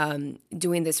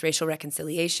doing this racial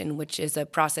reconciliation, which is a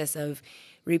process of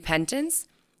repentance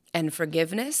and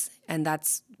forgiveness. And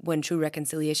that's when true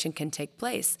reconciliation can take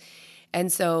place.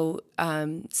 And so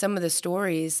some of the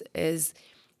stories is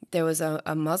there was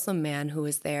a Muslim man who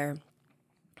was there,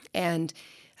 and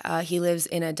he lives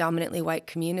in a dominantly white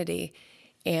community,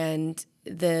 and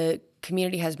the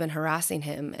community has been harassing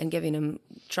him and giving him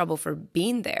trouble for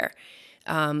being there.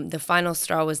 The final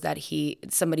straw was that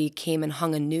somebody came and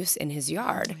hung a noose in his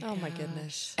yard. Oh my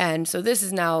goodness. And so this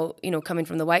is now, coming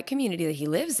from the white community that he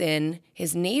lives in,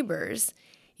 his neighbors.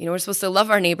 We're supposed to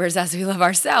love our neighbors as we love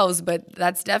ourselves, but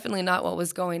that's definitely not what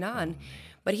was going on.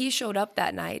 But he showed up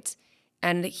that night,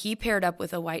 and he paired up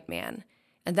with a white man.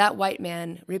 And that white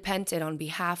man repented on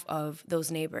behalf of those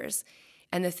neighbors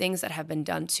and the things that have been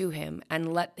done to him,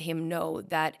 and let him know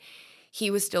that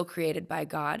he was still created by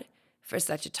God for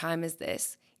such a time as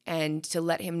this, and to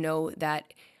let him know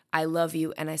that I love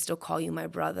you and I still call you my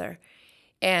brother.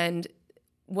 And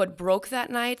what broke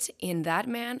that night in that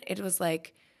man, it was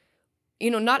like,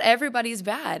 not everybody's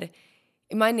bad.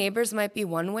 My neighbors might be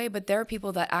one way, but there are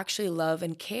people that actually love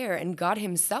and care, and God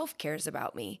himself cares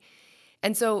about me.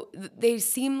 And so they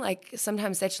seem like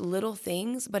sometimes such little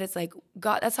things, but it's like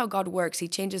God. That's how God works. He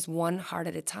changes one heart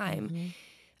at a time.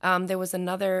 Mm-hmm. There was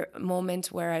another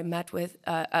moment where I met with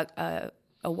a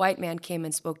white man came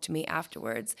and spoke to me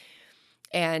afterwards,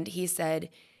 and he said,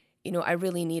 I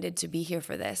really needed to be here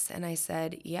for this. And I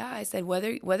said, yeah. I said,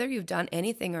 whether you've done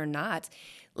anything or not,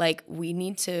 like, we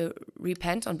need to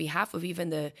repent on behalf of even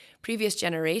the previous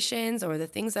generations or the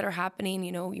things that are happening.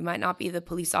 You might not be the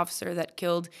police officer that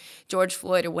killed George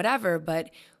Floyd or whatever, but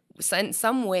in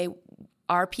some way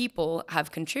our people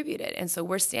have contributed. And so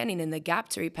we're standing in the gap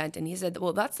to repent. And he said,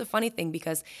 well, that's the funny thing,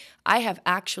 because I have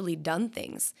actually done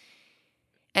things.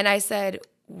 And I said,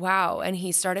 wow. And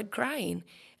he started crying.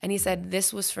 And he said,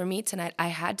 this was for me tonight. I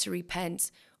had to repent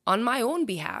on my own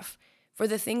behalf for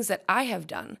the things that I have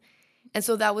done. And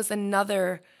so that was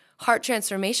another heart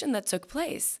transformation that took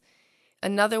place.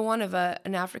 Another one of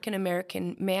an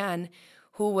African-American man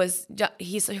who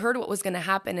he heard what was going to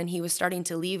happen, and he was starting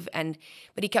to leave,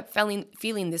 but he kept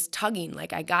feeling this tugging,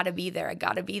 like, I got to be there, I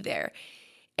got to be there.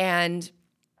 And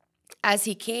as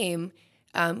he came,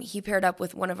 he paired up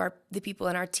with one of the people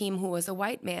in our team who was a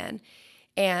white man,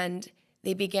 and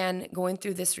they began going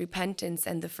through this repentance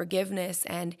and the forgiveness.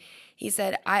 And he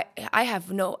said, I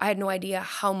had no idea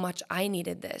how much I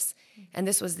needed this. And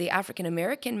this was the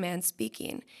African-American man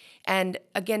speaking. And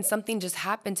again, something just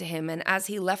happened to him. And as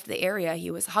he left the area, he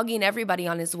was hugging everybody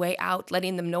on his way out,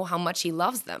 letting them know how much he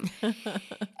loves them.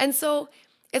 And so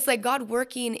it's like God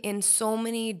working in so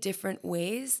many different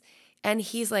ways. And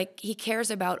he's like, he cares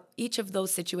about each of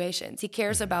those situations. He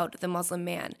cares about the Muslim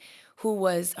man who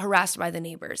was harassed by the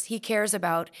neighbors. He cares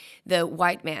about the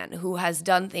white man who has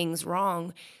done things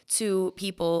wrong to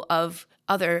people of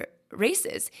other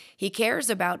races. He cares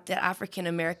about the African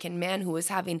American man who is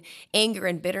having anger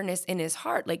and bitterness in his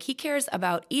heart. Like, he cares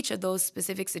about each of those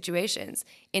specific situations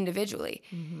individually.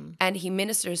 And he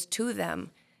ministers to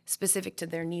them specific to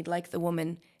their need, like the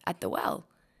woman at the well.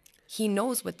 He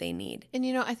knows what they need. And,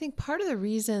 I think part of the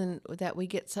reason that we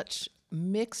get such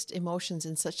mixed emotions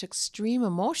and such extreme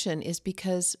emotion is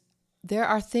because there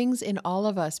are things in all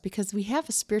of us, because we have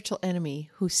a spiritual enemy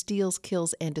who steals,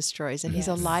 kills, and destroys. And he's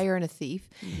a liar and a thief.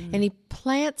 And he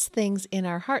plants things in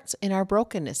our hearts, in our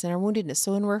brokenness, in our woundedness.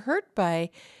 So when we're hurt by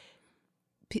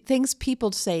things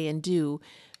people say and do,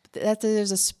 that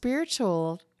there's a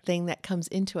spiritual thing that comes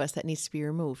into us that needs to be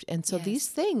removed. And so these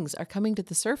things are coming to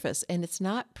the surface, and it's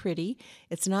not pretty,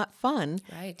 it's not fun,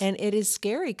 and it is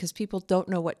scary because people don't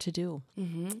know what to do.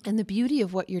 And the beauty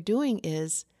of what you're doing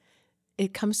is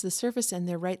it comes to the surface and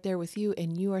they're right there with you,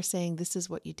 and you are saying, this is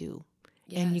what you do.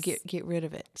 And you get rid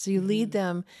of it. So you lead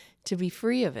them to be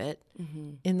free of it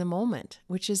in the moment,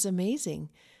 which is amazing.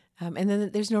 And then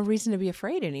there's no reason to be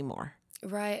afraid anymore.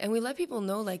 Right. And we let people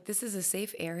know, like, this is a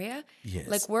safe area. Yes.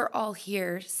 Like, we're all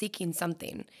here seeking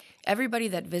something. Everybody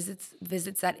that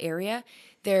visits that area,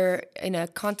 they're in a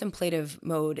contemplative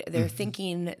mode. They're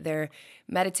thinking, they're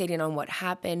meditating on what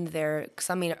happened.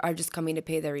 Some are just coming to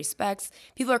pay their respects.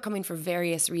 People are coming for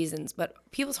various reasons, but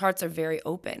people's hearts are very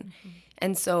open.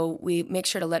 And so we make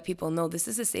sure to let people know this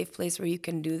is a safe place where you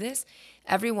can do this.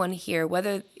 Everyone here,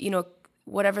 whether,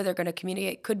 whatever they're going to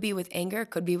communicate, could be with anger,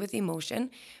 could be with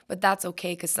emotion, but that's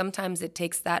okay, because sometimes it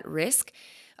takes that risk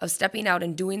of stepping out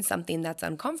and doing something that's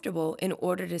uncomfortable in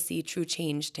order to see true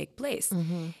change take place.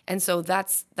 And so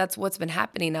that's what's been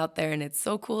happening out there, and it's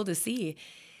so cool to see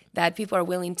that people are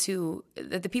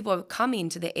that the people are coming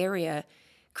to the area,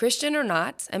 Christian or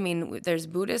not. I mean, there's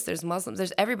Buddhists, there's Muslims,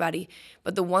 there's everybody,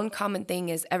 but the one common thing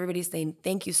is everybody's saying,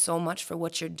 thank you so much for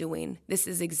what you're doing. This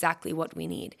is exactly what we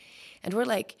need. And we're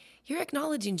like, you're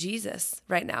acknowledging Jesus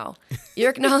right now. You're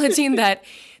acknowledging that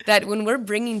when we're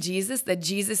bringing Jesus, that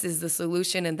Jesus is the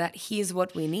solution and that he is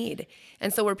what we need.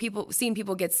 And so we're seeing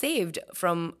people get saved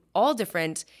from all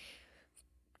different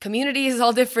communities,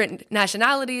 all different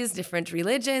nationalities, different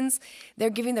religions. They're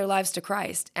giving their lives to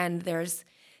Christ, and there's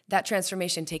that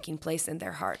transformation taking place in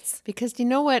their hearts. Because you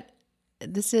know what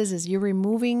this is you're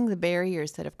removing the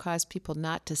barriers that have caused people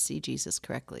not to see Jesus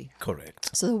correctly.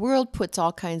 Correct. So the world puts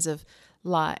all kinds of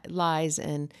lies,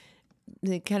 and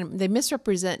they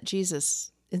misrepresent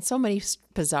Jesus in so many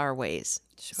bizarre ways.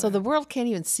 So the world can't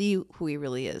even see who he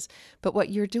really is. But what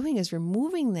you're doing is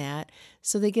removing that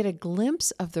so they get a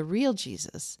glimpse of the real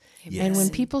Jesus. Yes. And when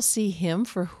people see him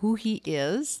for who he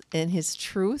is and his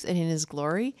truth and in his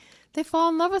glory, they fall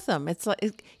in love with him. It's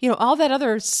like, all that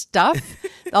other stuff,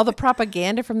 all the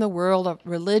propaganda from the world of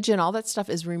religion, all that stuff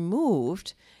is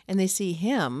removed, and they see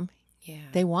him. Yeah.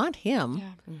 They want him.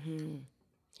 Yeah.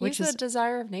 Which is the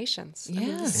desire of nations. Yeah. I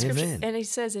mean, the scripture, Amen. and he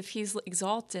says if he's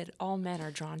exalted, all men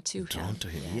are drawn to him.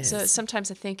 Yes. So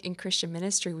sometimes I think in Christian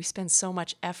ministry, we spend so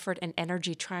much effort and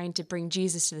energy trying to bring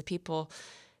Jesus to the people,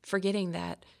 forgetting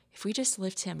that if we just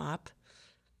lift him up,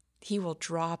 he will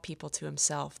draw people to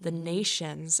himself. The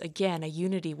nations, again, a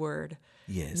unity word,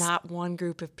 not one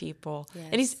group of people. Yes.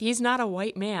 And he's not a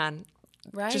white man.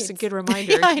 Right. Just a good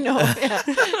reminder. I know. Yeah.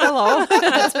 Hello.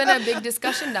 That's been a big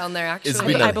discussion down there, actually. It's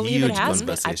been I believe huge it has been.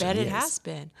 conversation. I bet it has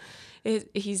been.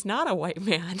 He's not a white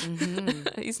man.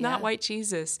 He's not white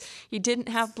Jesus. He didn't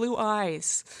have blue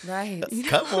eyes. Right.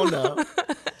 Come on now.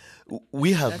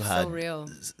 We have That's had so real.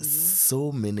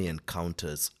 So many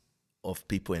encounters of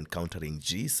people encountering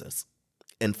Jesus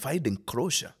and finding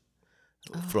closure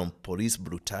from police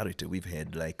brutality. We've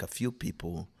had like a few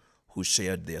people who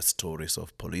shared their stories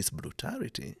of police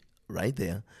brutality right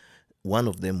there. One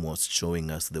of them was showing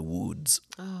us the woods.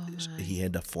 He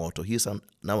had a photo. He's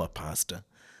now a pastor.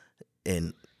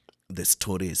 And the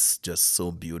story is just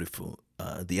so beautiful.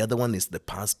 The other one is the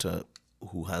pastor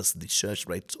who has the church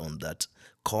right on that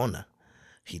corner.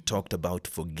 He talked about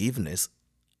forgiveness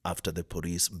after the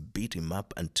police beat him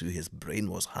up until his brain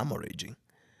was hemorrhaging.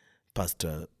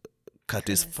 Pastor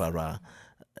Curtis Farah,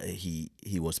 he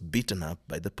was beaten up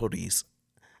by the police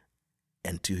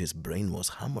until his brain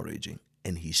was hemorrhaging,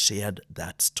 and he shared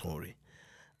that story.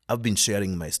 I've been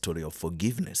sharing my story of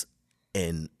forgiveness,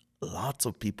 and lots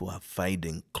of people are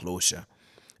finding closure.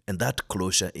 And that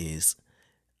closure is,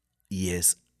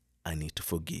 yes, I need to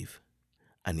forgive.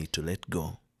 I need to let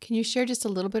go. Can you share just a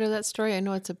little bit of that story? I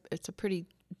know it's a pretty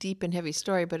deep and heavy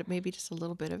story, but maybe just a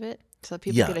little bit of it so that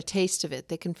people get a taste of it.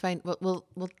 They can find. We'll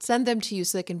send them to you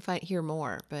so they can hear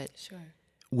more. But sure.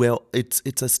 Well, it's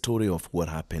a story of what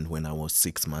happened when I was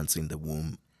 6 months in the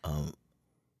womb.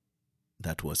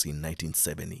 That was in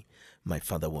 1970. My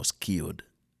father was killed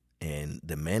and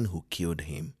the man who killed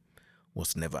him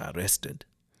was never arrested.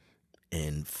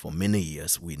 And for many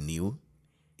years, we knew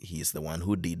he is the one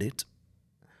who did it,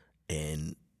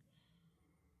 and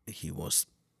he was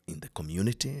in the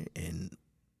community, and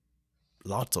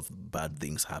lots of bad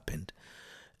things happened.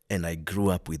 And I grew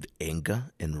up with anger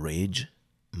and rage.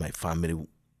 My family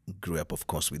grew up, of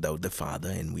course, without the father,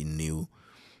 and we knew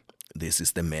this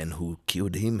is the man who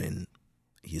killed him, and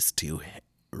he's still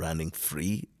running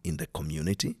free in the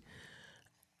community.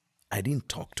 I didn't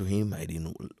talk to him. I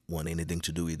didn't want anything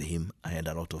to do with him. I had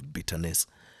a lot of bitterness.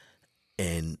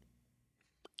 And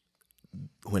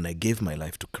when I gave my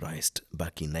life to Christ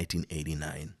back in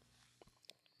 1989,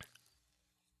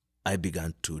 I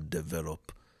began to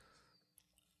develop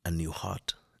a new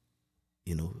heart.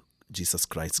 You know, Jesus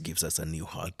Christ gives us a new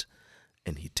heart,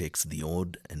 and he takes the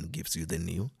old and gives you the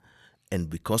new. And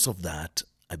because of that,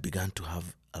 I began to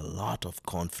have a lot of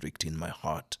conflict in my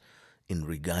heart in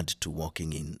regard to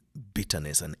walking in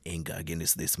bitterness and anger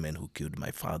against this man who killed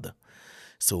my father.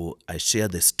 So I share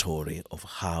the story of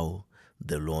how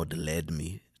the Lord led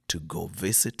me to go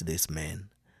visit this man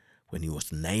when he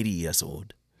was 90 years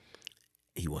old.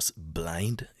 He was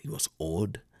blind, he was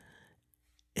old,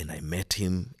 and I met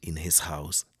him in his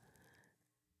house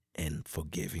and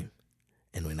forgave him.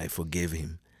 And when I forgave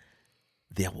him,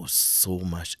 there was so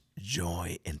much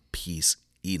joy and peace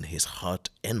in his heart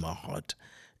and my heart.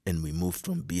 And we moved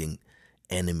from being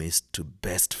enemies to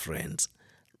best friends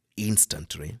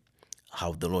instantly.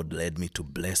 How the Lord led me to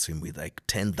bless him with like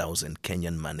 10,000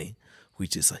 Kenyan money,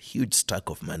 which is a huge stack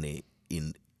of money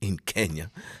in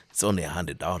Kenya. It's only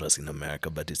 $100 in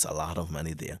America, but it's a lot of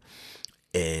money there.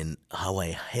 And how I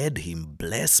had him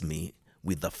bless me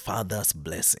with the Father's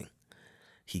blessing.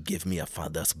 He gave me a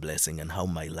Father's blessing, and how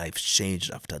my life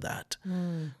changed after that.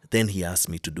 Then he asked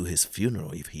me to do his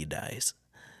funeral if he dies.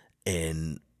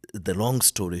 And the long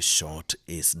story short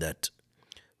is that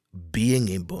being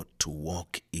able to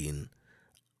walk in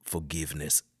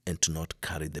forgiveness and to not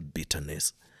carry the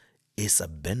bitterness is a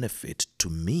benefit to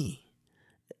me,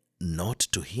 not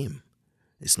to him.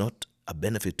 It's not a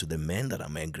benefit to the man that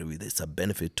I'm angry with. It's a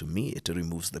benefit to me. It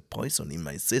removes the poison in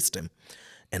my system.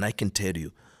 And I can tell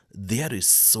you, there is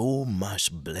so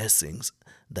much blessings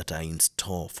that are in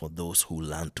store for those who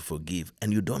learn to forgive.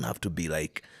 And you don't have to be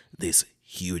like this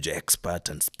huge expert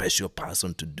and special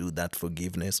person to do that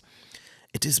forgiveness.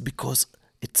 It is because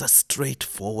it's a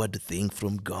straightforward thing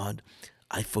from God.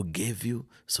 I forgave you,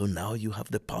 so now you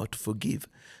have the power to forgive.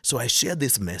 So I share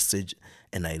this message,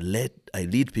 and I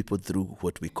lead people through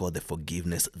what we call the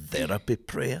forgiveness therapy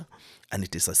prayer. And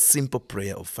it is a simple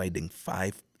prayer of finding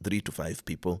 3 to 5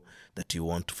 people that you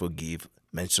want to forgive,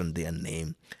 mention their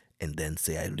name, and then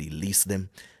say, I release them.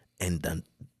 And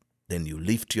then you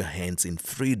lift your hands in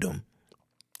freedom,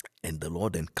 and the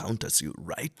Lord encounters you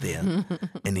right there,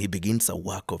 and he begins a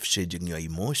work of changing your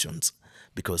emotions,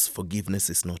 because forgiveness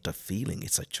is not a feeling,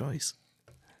 it's a choice.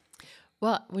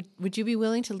 Well, would you be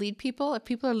willing to lead people? If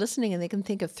people are listening and they can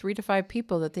think of 3 to 5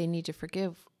 people that they need to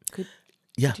forgive,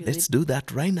 Let's do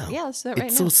that right now. Yeah, let's do that right now.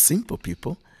 It's so simple,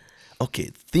 people.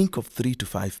 Okay, think of 3 to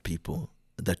 5 people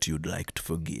that you'd like to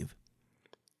forgive.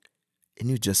 And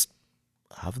you just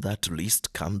have that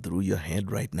list come through your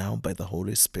head right now by the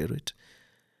Holy Spirit.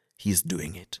 He's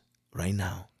doing it right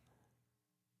now.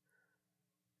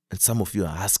 And some of you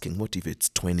are asking, what if it's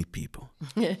 20 people?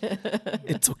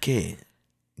 It's okay.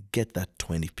 Get that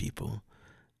 20 people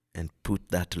and put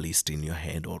that list in your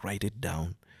head or write it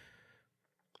down.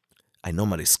 I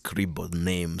normally scribble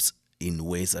names in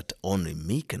ways that only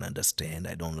me can understand.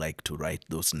 I don't like to write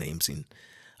those names in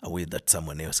a way that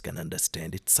someone else can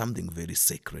understand. It's something very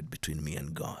sacred between me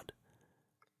and God.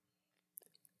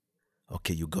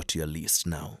 Okay, you got your list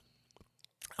now.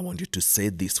 I want you to say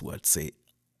this word. Say,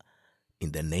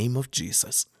 in the name of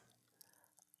Jesus,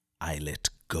 I let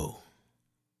go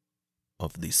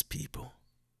of these people.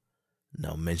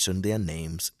 Now mention their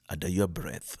names under your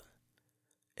breath,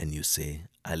 and you say,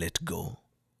 I let go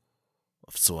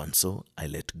of so-and-so, I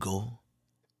let go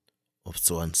of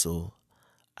so-and-so,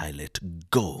 I let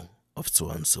go of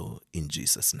so-and-so in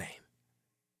Jesus' name.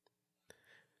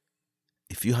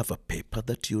 If you have a paper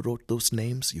that you wrote those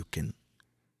names, you can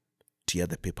tear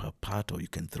the paper apart, or you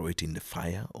can throw it in the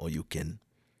fire, or you can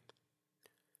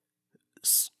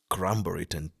scramble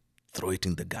it and throw it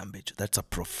in the garbage. That's a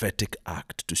prophetic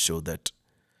act to show that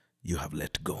you have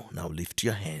let go. Now lift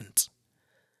your hands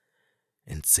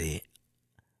and say,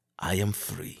 I am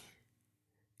free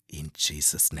in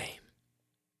Jesus' name.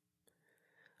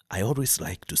 I always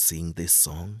like to sing this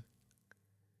song.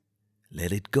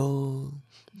 Let it go,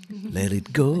 let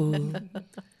it go.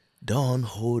 Don't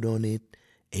hold on it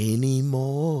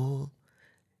anymore.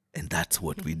 And that's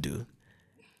what we do.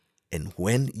 And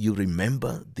when you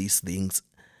remember these things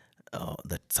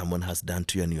that someone has done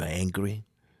to you and you are angry,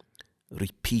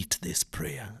 repeat this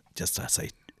prayer just as I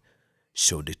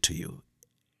showed it to you.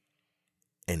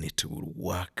 And it will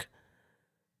work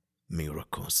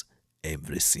miracles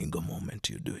every single moment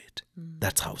you do it.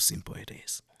 That's how simple it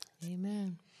is.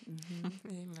 Amen. Amen.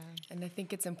 And I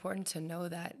think it's important to know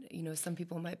that, some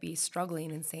people might be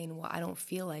struggling and saying, well, I don't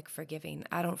feel like forgiving.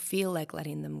 I don't feel like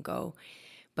letting them go.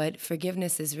 But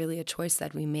forgiveness is really a choice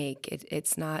that we make.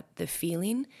 It's not the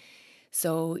feeling.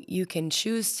 So you can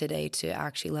choose today to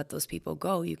actually let those people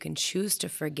go. You can choose to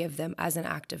forgive them as an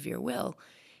act of your will.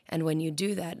 And when you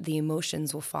do that, the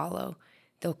emotions will follow.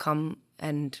 They'll come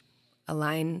and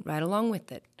align right along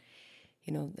with it.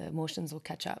 The emotions will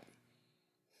catch up.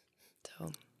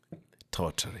 So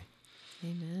Totally.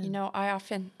 Amen. I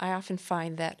often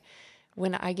find that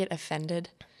when I get offended,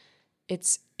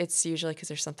 it's usually because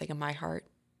there's something in my heart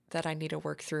that I need to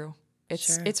work through.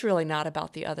 It's really not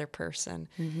about the other person.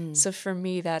 Mm-hmm. So for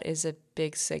me, that is a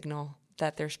big signal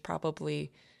that there's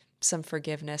probably some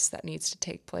forgiveness that needs to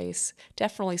take place.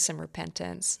 Definitely some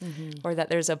repentance, or that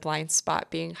there's a blind spot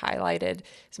being highlighted.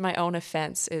 So my own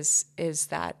offense is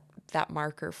that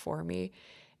marker for me.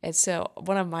 And so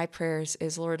one of my prayers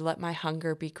is, Lord, let my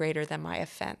hunger be greater than my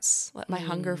offense. Let my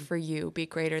hunger for you be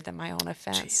greater than my own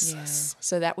offense. Jesus.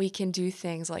 So that we can do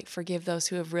things like forgive those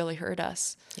who have really hurt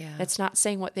us. Yeah. It's not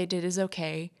saying what they did is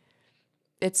okay.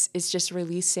 It's just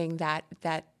releasing that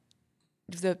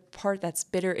the part that's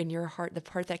bitter in your heart, the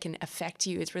part that can affect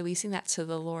you, is releasing that to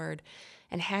the Lord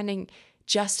and handing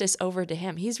justice over to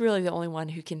him. He's really the only one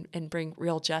who can bring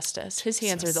real justice. His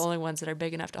hands are the only ones that are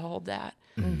big enough to hold that.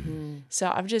 Mm-hmm. So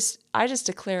I just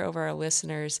declare over our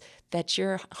listeners that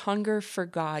your hunger for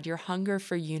God, your hunger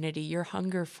for unity, your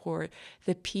hunger for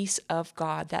the peace of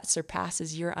God that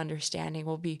surpasses your understanding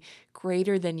will be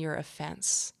greater than your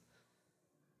offense.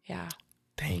 Yeah.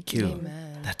 Thank you.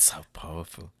 Amen. That's so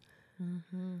powerful.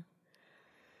 Mm-hmm.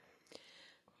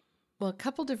 Well, a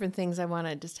couple different things I want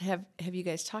to just have you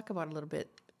guys talk about a little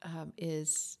bit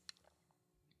is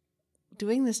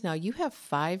doing this now. You have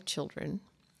 5 children,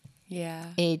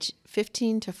 age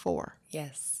 15 to 4.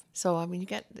 Yes. So you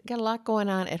got a lot going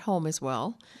on at home as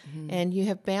well, and you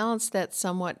have balanced that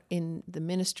somewhat in the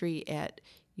ministry at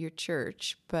your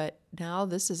church. But now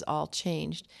this is all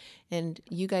changed, and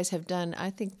you guys have done, I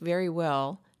think, very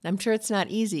well. I'm sure it's not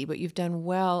easy, but you've done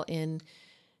well in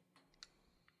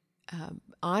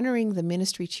honoring the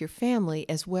ministry to your family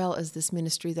as well as this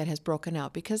ministry that has broken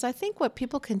out. Because I think what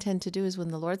people can tend to do is when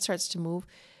the Lord starts to move,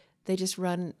 they just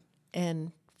run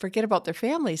and forget about their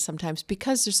families sometimes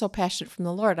because they're so passionate from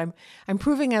the Lord. I'm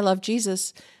proving I love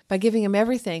Jesus by giving him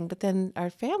everything, but then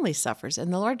our family suffers,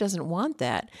 and the Lord doesn't want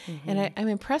that. Mm-hmm. And I'm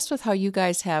impressed with how you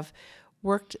guys have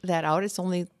worked that out. It's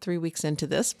only 3 weeks into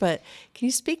this, but can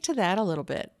you speak to that a little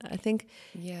bit? I think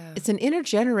it's an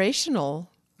intergenerational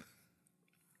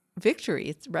victory.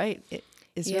 It's right. It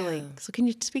is really. So can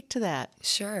you speak to that?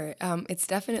 Sure. It's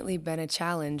definitely been a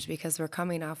challenge because we're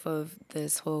coming off of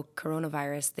this whole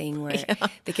coronavirus thing where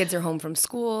the kids are home from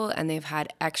school and they've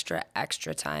had extra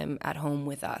time at home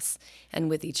with us and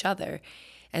with each other.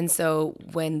 And so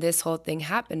when this whole thing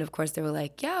happened, of course, they were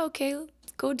like, yeah, okay,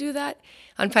 go do that.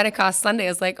 On Pentecost Sunday, I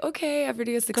was like, okay,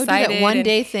 everybody was excited. Go do that one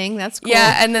day thing. That's cool.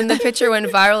 Yeah, and then the picture went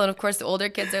viral. And of course, the older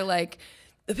kids are like,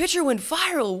 the picture went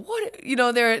viral. What?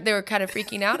 They were kind of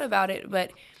freaking out about it.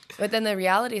 But then the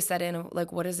reality set in of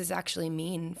like, what does this actually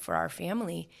mean for our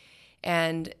family?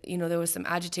 And, there was some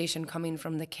agitation coming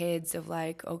from the kids of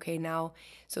like, okay, now,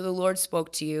 so the Lord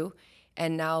spoke to you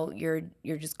and now you're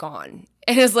just gone.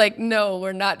 And it's like, no,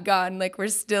 we're not gone. Like, we're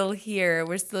still here.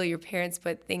 We're still your parents,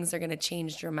 but things are going to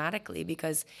change dramatically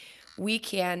because we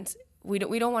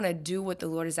don't want to do what the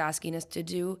Lord is asking us to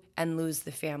do and lose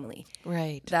the family.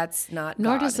 Right. That's not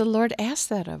Nor God. does the Lord ask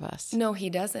that of us. No,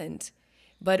 he doesn't.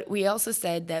 But we also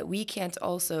said that we can't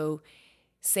also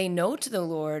say no to the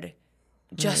Lord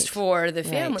just for the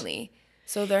family.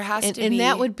 So there has to be. And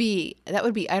that would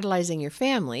be idolizing your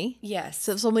family. Yes.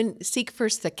 So when seek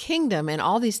first the kingdom, and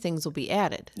all these things will be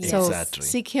added. Yes. So Exactly.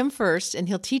 seek him first, and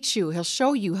he'll teach you. He'll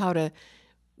show you how to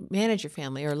manage your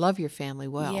family or love your family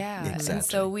well. Yeah. Exactly. And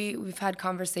so we've had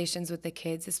conversations with the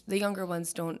kids. The younger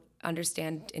ones don't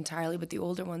understand entirely, but the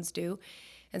older ones do.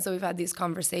 And so we've had these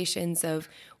conversations of,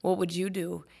 what would you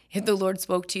do if the Lord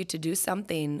spoke to you to do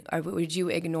something? Or would you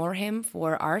ignore him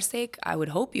for our sake? I would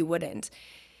hope you wouldn't.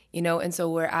 And so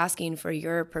we're asking for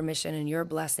your permission and your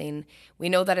blessing. We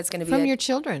know that it's going to be From your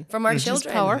children. From our Which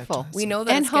children. is powerful. We know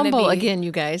that and it's going to humble be again,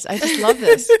 you guys. I just love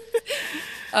this.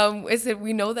 Is that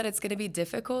we know that it's going to be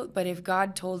difficult, but if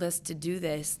God told us to do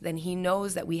this, then he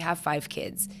knows that we have 5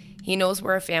 kids. He knows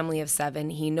we're a family of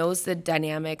 7. He knows the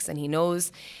dynamics, and he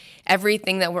knows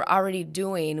everything that we're already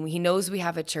doing. He knows we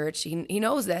have a church. He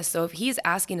knows this. So if he's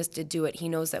asking us to do it, he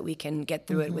knows that we can get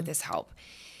through it with his help.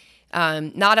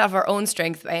 Not of our own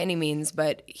strength by any means,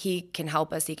 but he can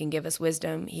help us. He can give us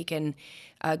wisdom. He can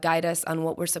guide us on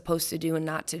what we're supposed to do and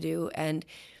not to do. And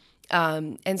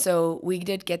so we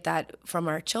did get that from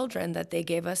our children, that they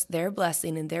gave us their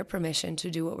blessing and their permission to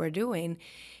do what we're doing.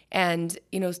 And,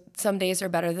 some days are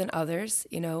better than others.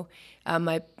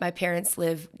 My parents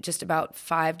live just about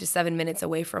 5 to 7 minutes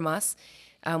away from us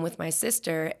with my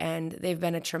sister, and they've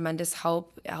been a tremendous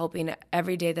help, helping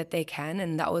every day that they can.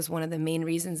 And that was one of the main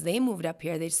reasons they moved up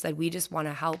here. They just said, we just want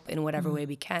to help in whatever way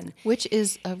we can. Which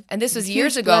is and this was huge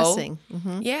years ago. Blessing.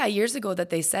 Yeah, years ago that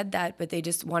they said that, but they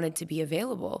just wanted to be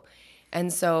available.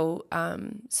 And so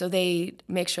they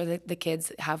make sure that the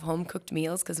kids have home cooked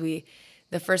meals, because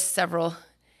the first several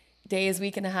days,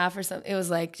 week and a half or something, it was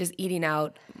like just eating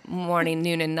out morning,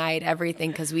 noon, and night, everything,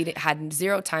 because we had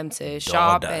zero time to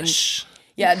shop DoorDash.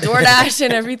 and DoorDash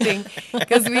and everything,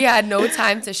 because we had no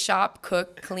time to shop,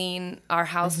 cook, clean. Our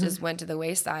house just went to the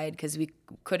wayside because we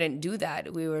couldn't do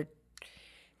that. We were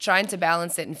trying to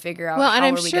balance it and figure out. Well, and how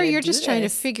I'm are we sure gonna you're do just trying to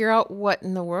this. figure out what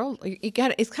in the world you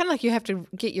got. It's kind of like you have to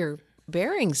get your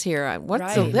bearings here. What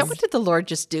did the Lord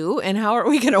just do, and how are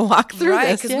we going to walk through Right,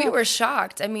 this? because we were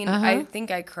shocked. I mean, I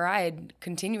think I cried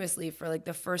continuously for like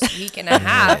the first week and a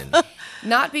half,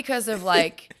 not because of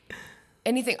like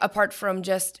anything apart from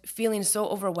just feeling so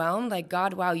overwhelmed. Like,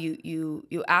 God, wow,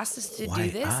 you asked us to Why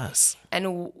do this, us?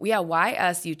 and why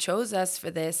us? You chose us for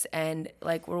this, and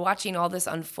like we're watching all this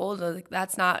unfold. Like,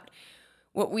 that's not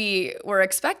what we were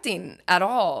expecting at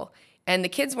all. And the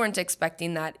kids weren't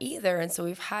expecting that either. And so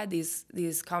we've had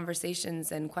these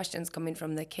conversations and questions coming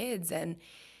from the kids, and,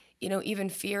 even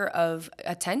fear of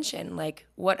attention. Like,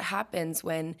 what happens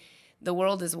when the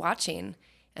world is watching,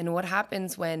 and what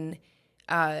happens when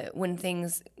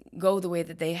things go the way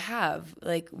that they have?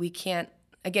 Like, we can't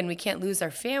lose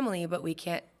our family, but we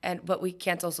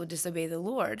can't also disobey the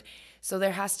Lord. So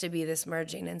there has to be this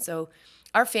merging. And so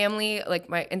our family, like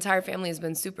my entire family, has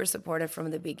been super supportive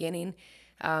from the beginning.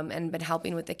 And been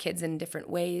helping with the kids in different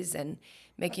ways and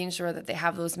making sure that they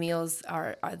have those meals.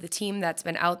 Are the team that's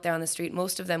been out there on the street,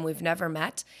 most of them we've never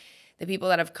met. The people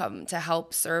that have come to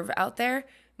help serve out there,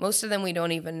 most of them we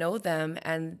don't even know them,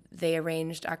 and they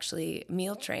arranged actually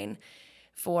meal train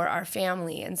for our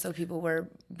family. And so people were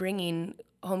bringing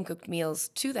home-cooked meals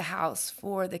to the house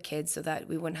for the kids so that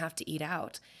we wouldn't have to eat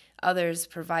out. Others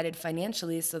provided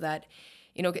financially so that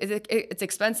it's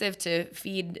expensive to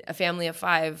feed a family of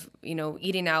 5,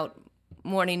 eating out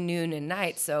morning, noon, and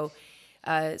night. So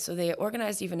they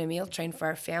organized even a meal train for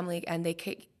our family, and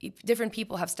different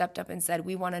people have stepped up and said,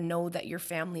 we want to know that your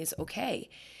family is okay.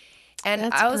 And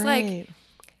That's I was great.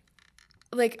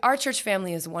 like, our church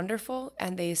family is wonderful,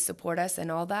 and they support us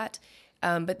and all that.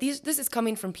 But this is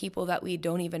coming from people that we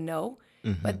don't even know,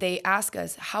 but they ask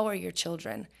us, how are your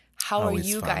children? How are is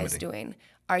you guys family? doing?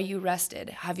 Are you rested?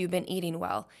 Have you been eating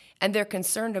well? And they're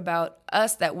concerned about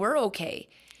us, that we're okay.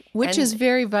 Which is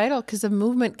very vital, because the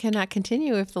movement cannot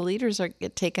continue if the leaders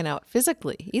get taken out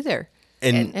physically either,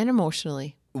 And and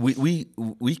emotionally.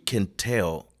 we can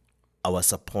tell our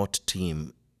support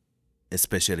team,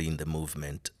 especially in the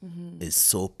movement, is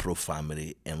so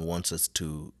pro-family and wants us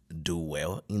to do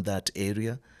well in that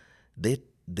area.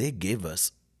 They gave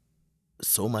us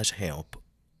so much help,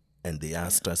 and they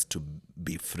asked us to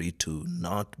be free to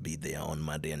not be there on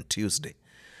Monday and Tuesday.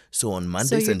 So on Mondays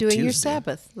So you're and doing your Tuesday,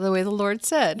 Sabbath the way the Lord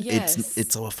said. Yes.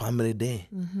 it's our family day.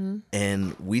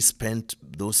 And we spent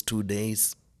those 2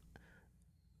 days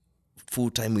full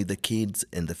time with the kids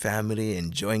and the family,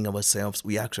 enjoying ourselves.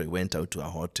 We actually went out to a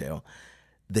hotel.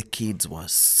 The kids were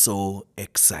so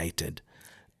excited,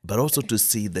 but also to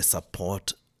see the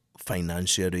support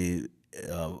financially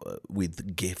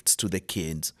with gifts to the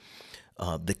kids.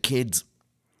 The kids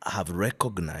have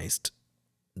recognized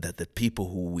that the people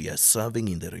who we are serving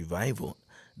in the revival,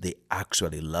 they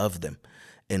actually love them.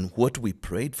 And what we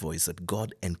prayed for is that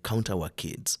God encounter our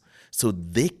kids so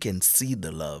they can see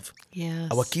the love.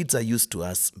 Yes. Our kids are used to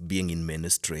us being in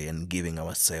ministry and giving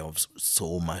ourselves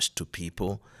so much to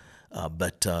people.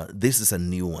 But this is a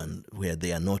new one where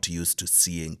they are not used to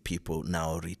seeing people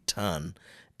now return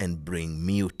and bring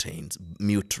meal trains,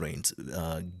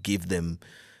 give them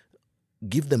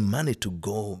money to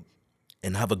go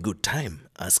and have a good time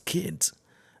as kids.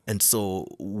 And so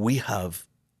we have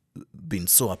been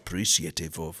so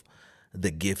appreciative of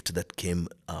the gift that came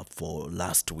for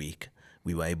last week.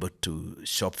 We were able to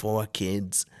shop for our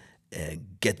kids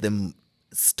get them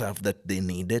stuff that they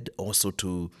needed, also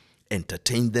to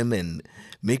entertain them and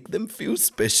make them feel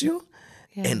special.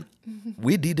 Yeah. And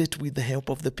we did it with the help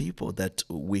of the people that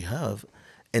we have.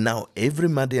 And now every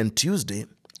Monday and Tuesday,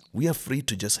 we are free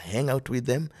to just hang out with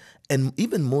them. And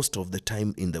even most of the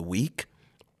time in the week,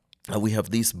 we have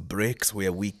these breaks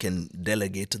where we can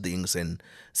delegate things and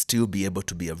still be able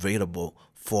to be available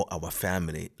for our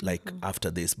family. Like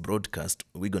after this broadcast,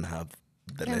 we're going to have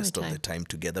the Family rest of time. the time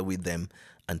together with them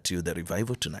until the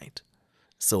revival tonight.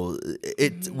 So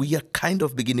we are kind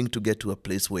of beginning to get to a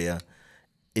place where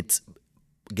it's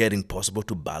getting possible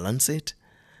to balance it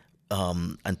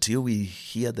until we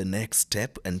hear the next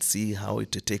step and see how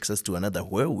it takes us to another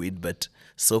whirlwind. But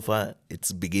so far,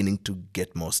 it's beginning to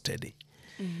get more steady.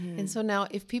 And so now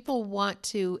if people want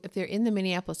to, if they're in the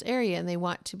Minneapolis area and they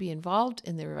want to be involved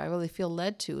in the revival, they feel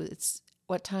led to, it's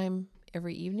what time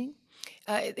every evening?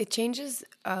 It changes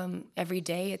every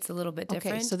day. It's a little bit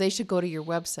different. Okay, so they should go to your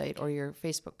website or your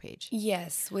Facebook page.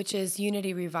 Yes, which is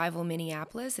Unity Revival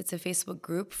Minneapolis. It's a Facebook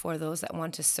group for those that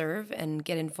want to serve and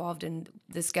get involved. And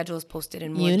the schedule is posted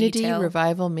in more Unity detail.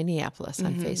 Revival Minneapolis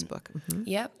on Facebook. Mm-hmm.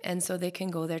 Yep, and so they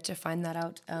can go there to find that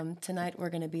out. Tonight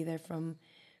we're going to be there from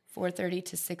 4:30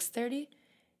 to 6:30.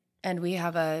 And we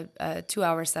have a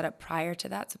 2-hour setup prior to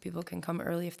that, so people can come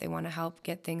early if they want to help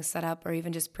get things set up, or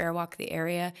even just prayer walk the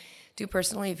area, do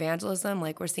personal evangelism.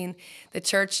 Like, we're seeing the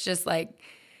church just like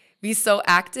be so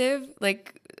active.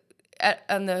 Like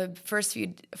on the first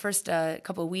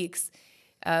couple of weeks,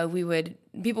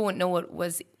 people wouldn't know what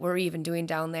we're even doing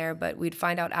down there, but we'd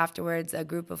find out afterwards. A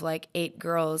group of like 8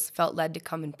 girls felt led to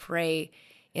come and pray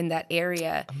in that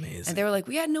area. Amazing. And they were like,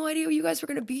 we had no idea you guys were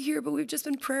going to be here, but we've just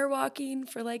been prayer walking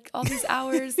for like all these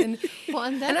hours. And Well,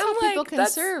 and that's and I'm how people like, can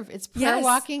that's- serve. It's prayer Yes.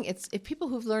 walking. It's if people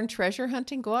who've learned treasure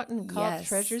hunting go out and call up Yes.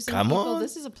 treasures in Come people. on.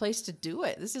 This is a place to do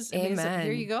it. This is, I mean, Amen.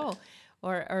 here you go.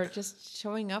 Or just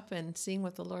showing up and seeing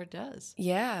what the Lord does.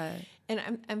 yeah. And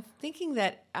I'm thinking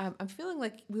that I'm feeling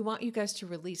like we want you guys to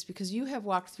release, because you have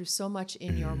walked through so much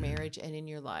in your marriage and in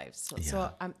your lives.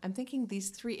 So I'm thinking these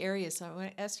 3 areas. So I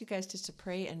want to ask you guys just to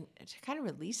pray and to kind of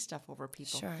release stuff over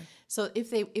people. Sure. So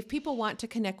if people want to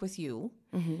connect with you,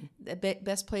 the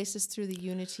best place is through the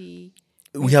Unity.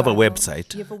 We have a Revival.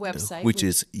 website, You have a website, which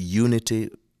is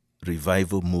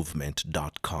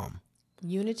unityrevivalmovement.com.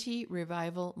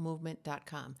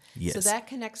 unityrevivalmovement.com. Yes. So that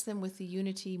connects them with the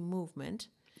Unity movement.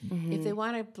 If they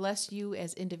want to bless you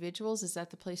as individuals, is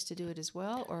that the place to do it as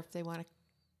well? Or if they want to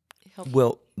help?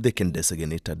 Well, they can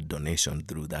designate a donation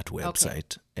through that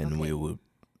website, and Okay. we'll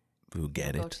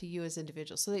get go it. to you as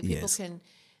individuals, so that people Yes. can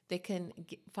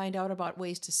find out about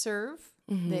ways to serve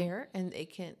there, and they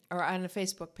can, or on a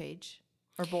Facebook page,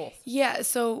 or both. Yeah,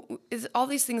 so all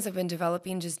these things have been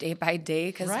developing just day by day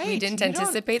because we Right. didn't You don't-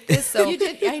 anticipate this. So You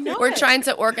did- I know we're it. trying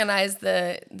to organize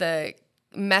the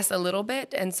mess a little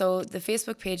bit. And so the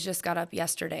Facebook page just got up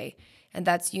yesterday, and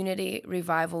that's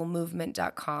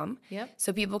unityrevivalmovement.com. Yep.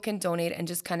 So people can donate and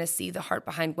just kind of see the heart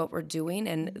behind what we're doing,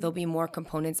 and there'll be more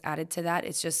components added to that.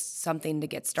 It's just something to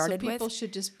get started So people with.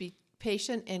 should just be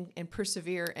patient and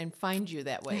persevere and find you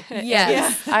that way.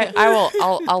 Yes.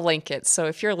 I'll link it. So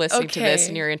if you're listening to this Okay.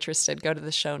 and you're interested, go to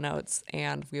the show notes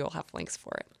and we will have links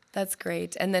for it. That's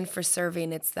great. And then for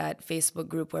serving, it's that Facebook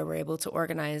group where we're able to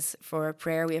organize for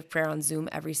prayer. We have prayer on Zoom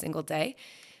every single day.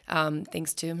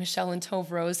 Thanks to Michelle and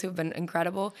Tove Rose, who've been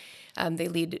incredible. They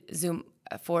lead Zoom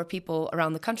for people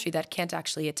around the country that can't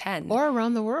actually attend. Or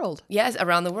around the world. Yes,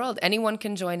 around the world. Anyone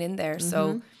can join in there.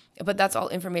 So, but that's all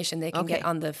information they can get Okay.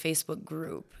 on the Facebook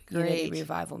group, Unity Great.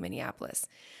 Revival Minneapolis.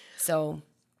 So,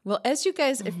 Well, as you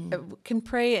guys can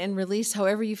pray and release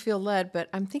however you feel led, but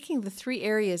I'm thinking the 3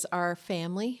 areas are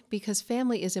family, because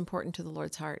family is important to the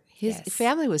Lord's heart. His Yes.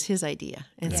 family was his idea.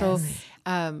 And so,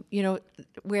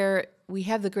 where we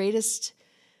have the greatest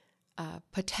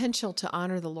potential to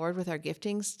honor the Lord with our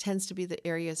giftings tends to be the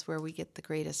areas where we get the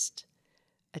greatest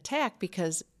attack,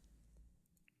 because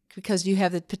you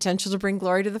have the potential to bring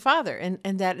glory to the Father.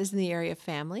 And that is in the area of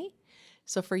family.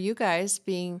 So for you guys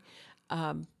being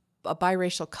a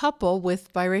biracial couple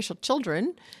with biracial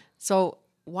children, so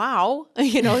wow, so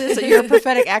you're a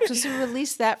prophetic actress who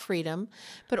release that freedom,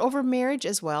 but over marriage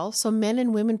as well. So men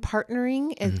and women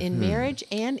partnering in marriage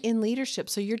and in leadership.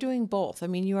 So you're doing both. I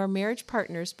mean, you are marriage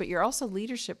partners, but you're also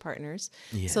leadership partners.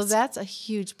 Yes. So that's a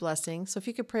huge blessing. So if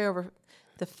you could pray over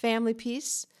the family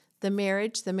piece, the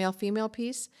marriage, the male-female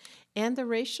piece, and the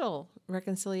racial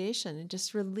reconciliation, and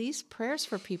just release prayers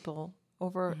for people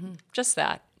over Just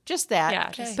that. Just that.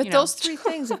 Yeah, just, but you know. those three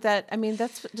things, if that, I mean,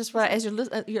 that's just what, as I'm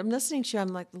listening to you,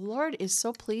 I'm like, the Lord is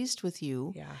so pleased with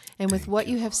you Yeah. and with what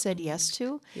you have said yes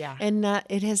to. Yeah. And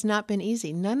it has not been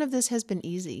easy. None of this has been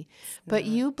easy. But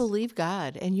you believe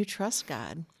God and you trust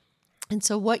God. And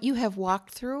so what you have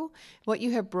walked through, what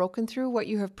you have broken through, what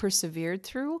you have persevered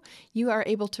through, you are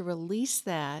able to release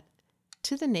that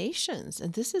to the nations.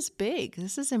 And this is big.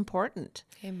 This is important.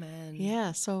 Amen.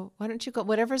 Yeah. So why don't you go,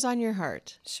 whatever's on your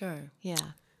heart. Sure.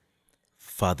 Yeah.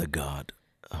 Father God,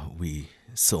 we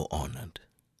so honored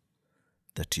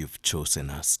that you've chosen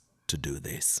us to do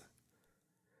this.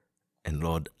 And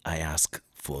Lord, I ask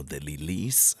for the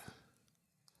release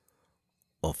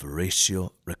of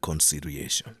racial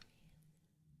reconciliation.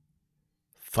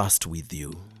 First with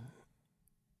you,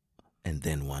 and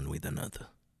then one with another.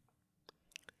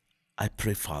 I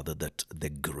pray, Father, that the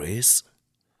grace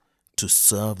to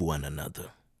serve one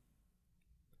another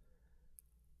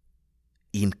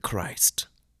in Christ,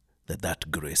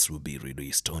 that grace will be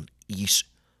released on each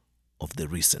of the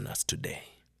listeners today.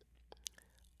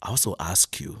 I also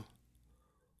ask you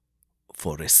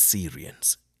for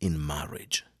resilience in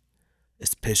marriage,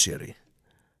 especially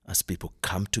as people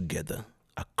come together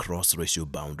across racial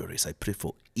boundaries. I pray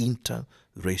for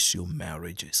interracial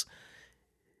marriages.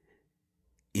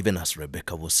 Even as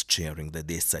Rebecca was sharing that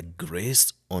there's a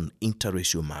grace on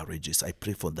interracial marriages, I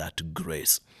pray for that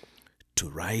grace to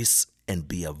rise and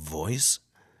be a voice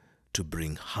to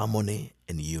bring harmony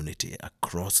and unity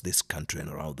across this country and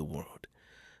around the world.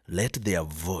 Let their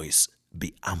voice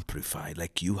be amplified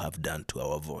like you have done to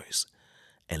our voice,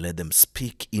 and let them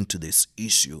speak into this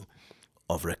issue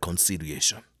of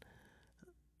reconciliation.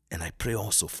 And I pray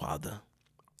also, Father,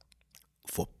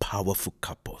 for powerful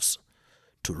couples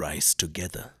to rise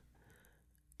together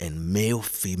and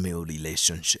male-female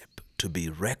relationship to be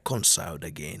reconciled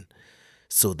again,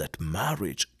 so that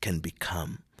marriage can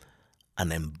become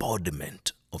an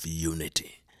embodiment of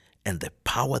unity and the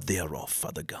power thereof,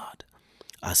 Father God,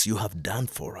 as you have done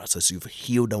for us, as you've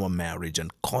healed our marriage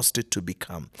and caused it to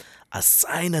become a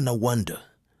sign and a wonder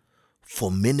for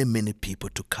many, many people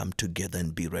to come together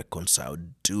and be reconciled.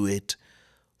 Do it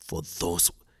for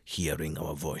those hearing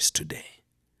our voice today.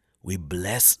 We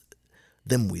bless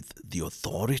them with the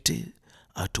authority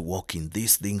to walk in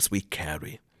these things we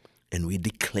carry, and we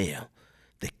declare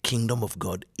the kingdom of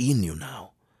God in you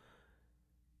now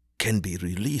can be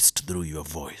released through your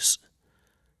voice.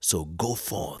 So go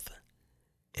forth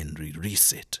and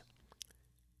release it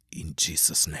in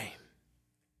Jesus' name.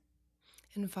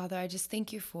 And Father, I just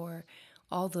thank you for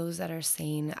all those that are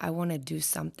saying, I want to do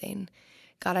something.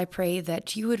 God, I pray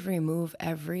that you would remove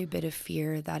every bit of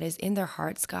fear that is in their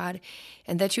hearts, God,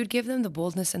 and that you'd give them the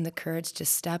boldness and the courage to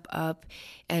step up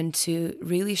and to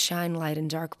really shine light in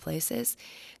dark places.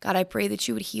 God, I pray that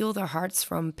you would heal their hearts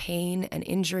from pain and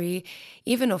injury,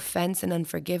 even offense and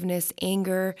unforgiveness,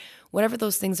 anger, whatever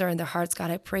those things are in their hearts. God,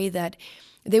 I pray that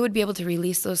they would be able to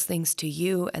release those things to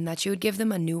you and that you would give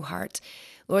them a new heart.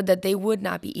 Lord, that they would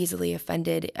not be easily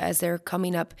offended as they're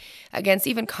coming up against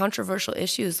even controversial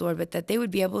issues, Lord, but that they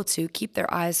would be able to keep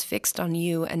their eyes fixed on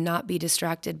you and not be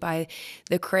distracted by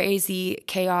the crazy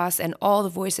chaos and all the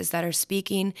voices that are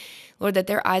speaking. Lord, that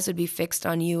their eyes would be fixed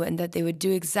on you and that they would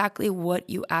do exactly what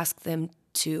you ask them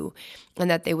to, and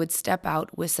that they would step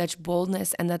out with such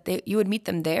boldness, and that you would meet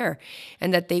them there,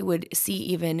 and that they would see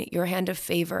even your hand of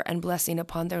favor and blessing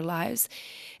upon their lives.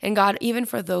 And God, even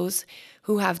for those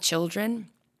who have children,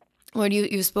 Lord,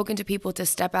 you've spoken to people to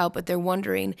step out, but they're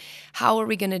wondering, how are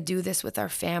we going to do this with our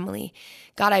family?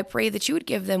 God, I pray that you would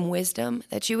give them wisdom,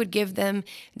 that you would give them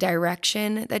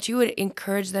direction, that you would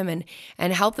encourage them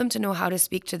and help them to know how to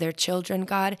speak to their children,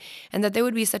 God, and that there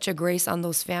would be such a grace on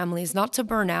those families, not to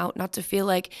burn out, not to feel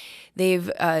like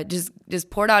they've just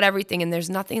poured out everything and there's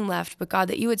nothing left, but God,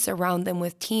 that you would surround them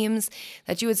with teams,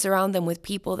 that you would surround them with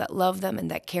people that love them and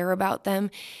that care about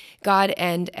them, God,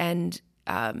 and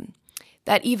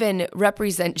that even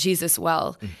represent Jesus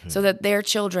well, so that their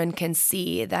children can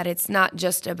see that it's not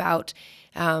just about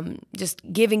just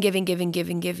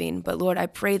giving, but Lord, I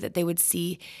pray that they would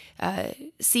see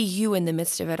you in the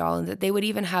midst of it all, and that they would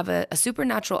even have a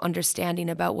supernatural understanding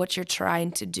about what you're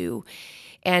trying to do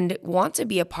and want to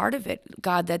be a part of it,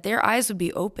 God, that their eyes would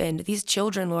be opened, these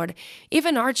children, Lord,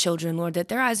 even our children, Lord, that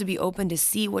their eyes would be open to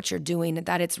see what you're doing, and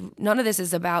that none of this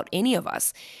is about any of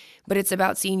us, but it's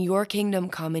about seeing your kingdom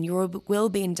come and your will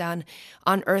being done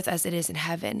on earth as it is in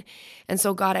heaven. And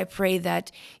so, God, I pray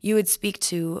that you would speak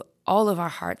to all of our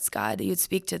hearts, God, that you'd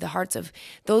speak to the hearts of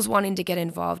those wanting to get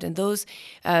involved and those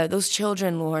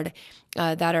children, Lord,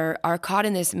 that are caught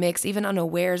in this mix, even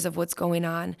unawares of what's going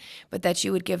on, but that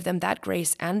you would give them that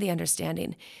grace and the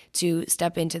understanding to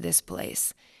step into this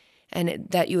place. and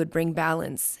that you would bring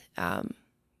balance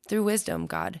through wisdom,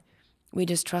 God. We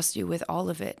just trust you with all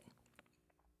of it.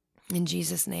 In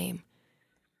Jesus' name.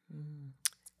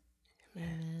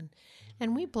 Amen.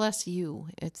 And we bless you.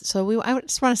 I just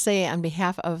want to say on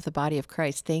behalf of the body of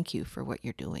Christ, thank you for what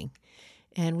you're doing.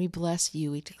 And we bless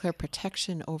you. We declare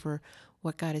protection over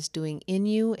what God is doing in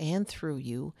you and through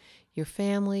you, your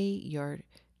family, your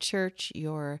church,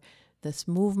 this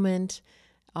movement,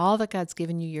 all that God's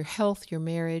given you, your health, your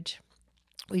marriage.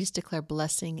 We just declare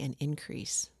blessing and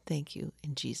increase. Thank you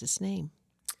in Jesus' name.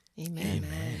 Amen.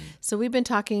 Amen. So we've been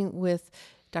talking with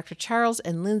Dr. Charles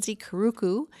and Lindsey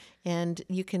Karuku, and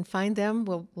you can find them.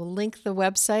 We'll link the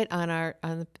website on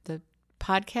the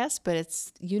podcast, but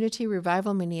it's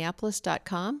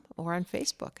unityrevivalminneapolis.com or on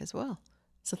Facebook as well.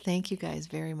 So thank you guys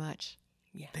very much.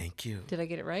 Yeah. Thank you. Did I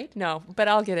get it right? No, but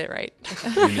I'll get it right.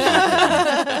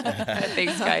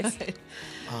 Thanks, guys.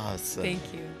 Awesome.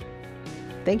 Thank you.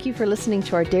 Thank you for listening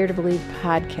to our Dare to Believe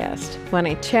podcast. When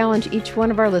I challenge each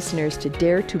one of our listeners to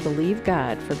dare to believe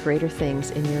God for greater things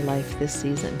in your life this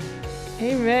season.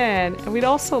 Amen. And we'd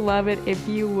also love it if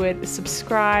you would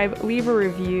subscribe, leave a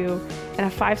review, and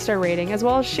a 5-star rating, as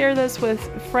well as share this with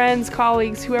friends,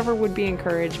 colleagues, whoever would be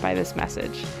encouraged by this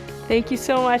message. Thank you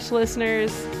so much,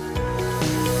 listeners.